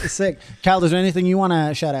 Sick. Kyle, is there anything you want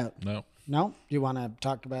to shout out? No. No? Do you want to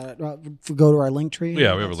talk about it? Go to our link tree?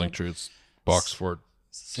 Yeah, we have a link tree. It's Boxford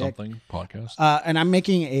something podcast. And I'm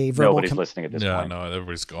making a verbal... Nobody's listening at this point. Yeah, no,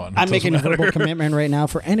 everybody's gone. I'm making a verbal commitment right now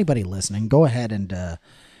for anybody listening. Go ahead and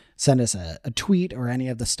send us a tweet or any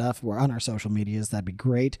of the stuff. We're on our social medias. That'd be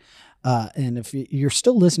great. And if you're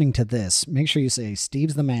still listening to this, make sure you say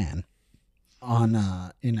Steve's the man on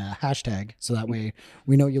in a hashtag, so that way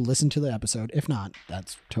we know you listen to the episode. If not,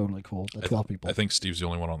 that's totally cool. The 12 people. I think Steve's the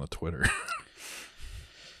only one on the Twitter.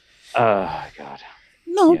 God.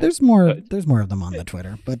 No, yeah. There's more of them on the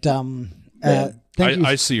Twitter. But thank you.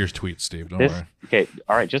 I see your tweet, Steve. Don't worry. Okay,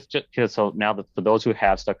 all right. Just so now that for those who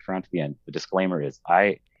have stuck around to the end, the disclaimer is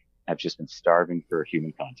I have just been starving for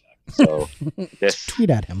human contact. So this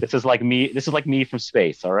tweet at him. This is like me. This is like me from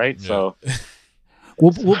space. All right. Yeah. So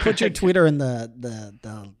we'll put your Twitter in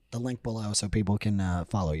the link below so people can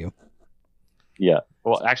follow you. Yeah.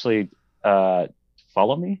 Well, actually,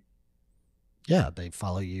 follow me. Yeah, they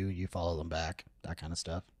follow you. You follow them back. That kind of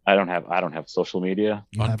stuff. I don't have social media.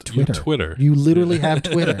 You have Twitter. Twitter. You literally have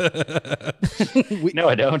Twitter. No,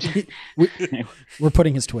 I don't. We're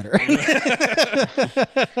putting his Twitter.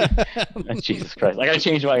 Jesus Christ! I gotta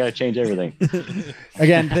change everything.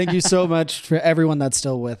 Again, thank you so much for everyone that's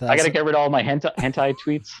still with us. I gotta get rid of all my hentai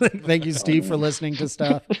tweets. Thank you, Steve, for listening to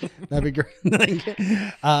stuff. That'd be great.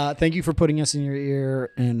 Thank you for putting us in your ear,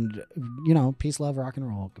 and peace, love, rock and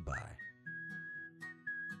roll. Goodbye.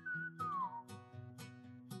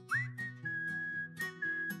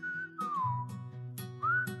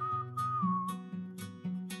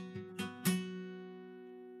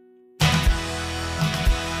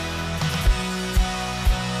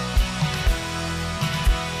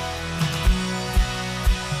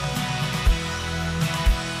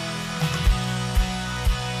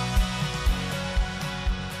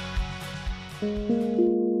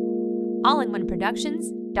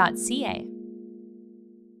 allingoneproductions.ca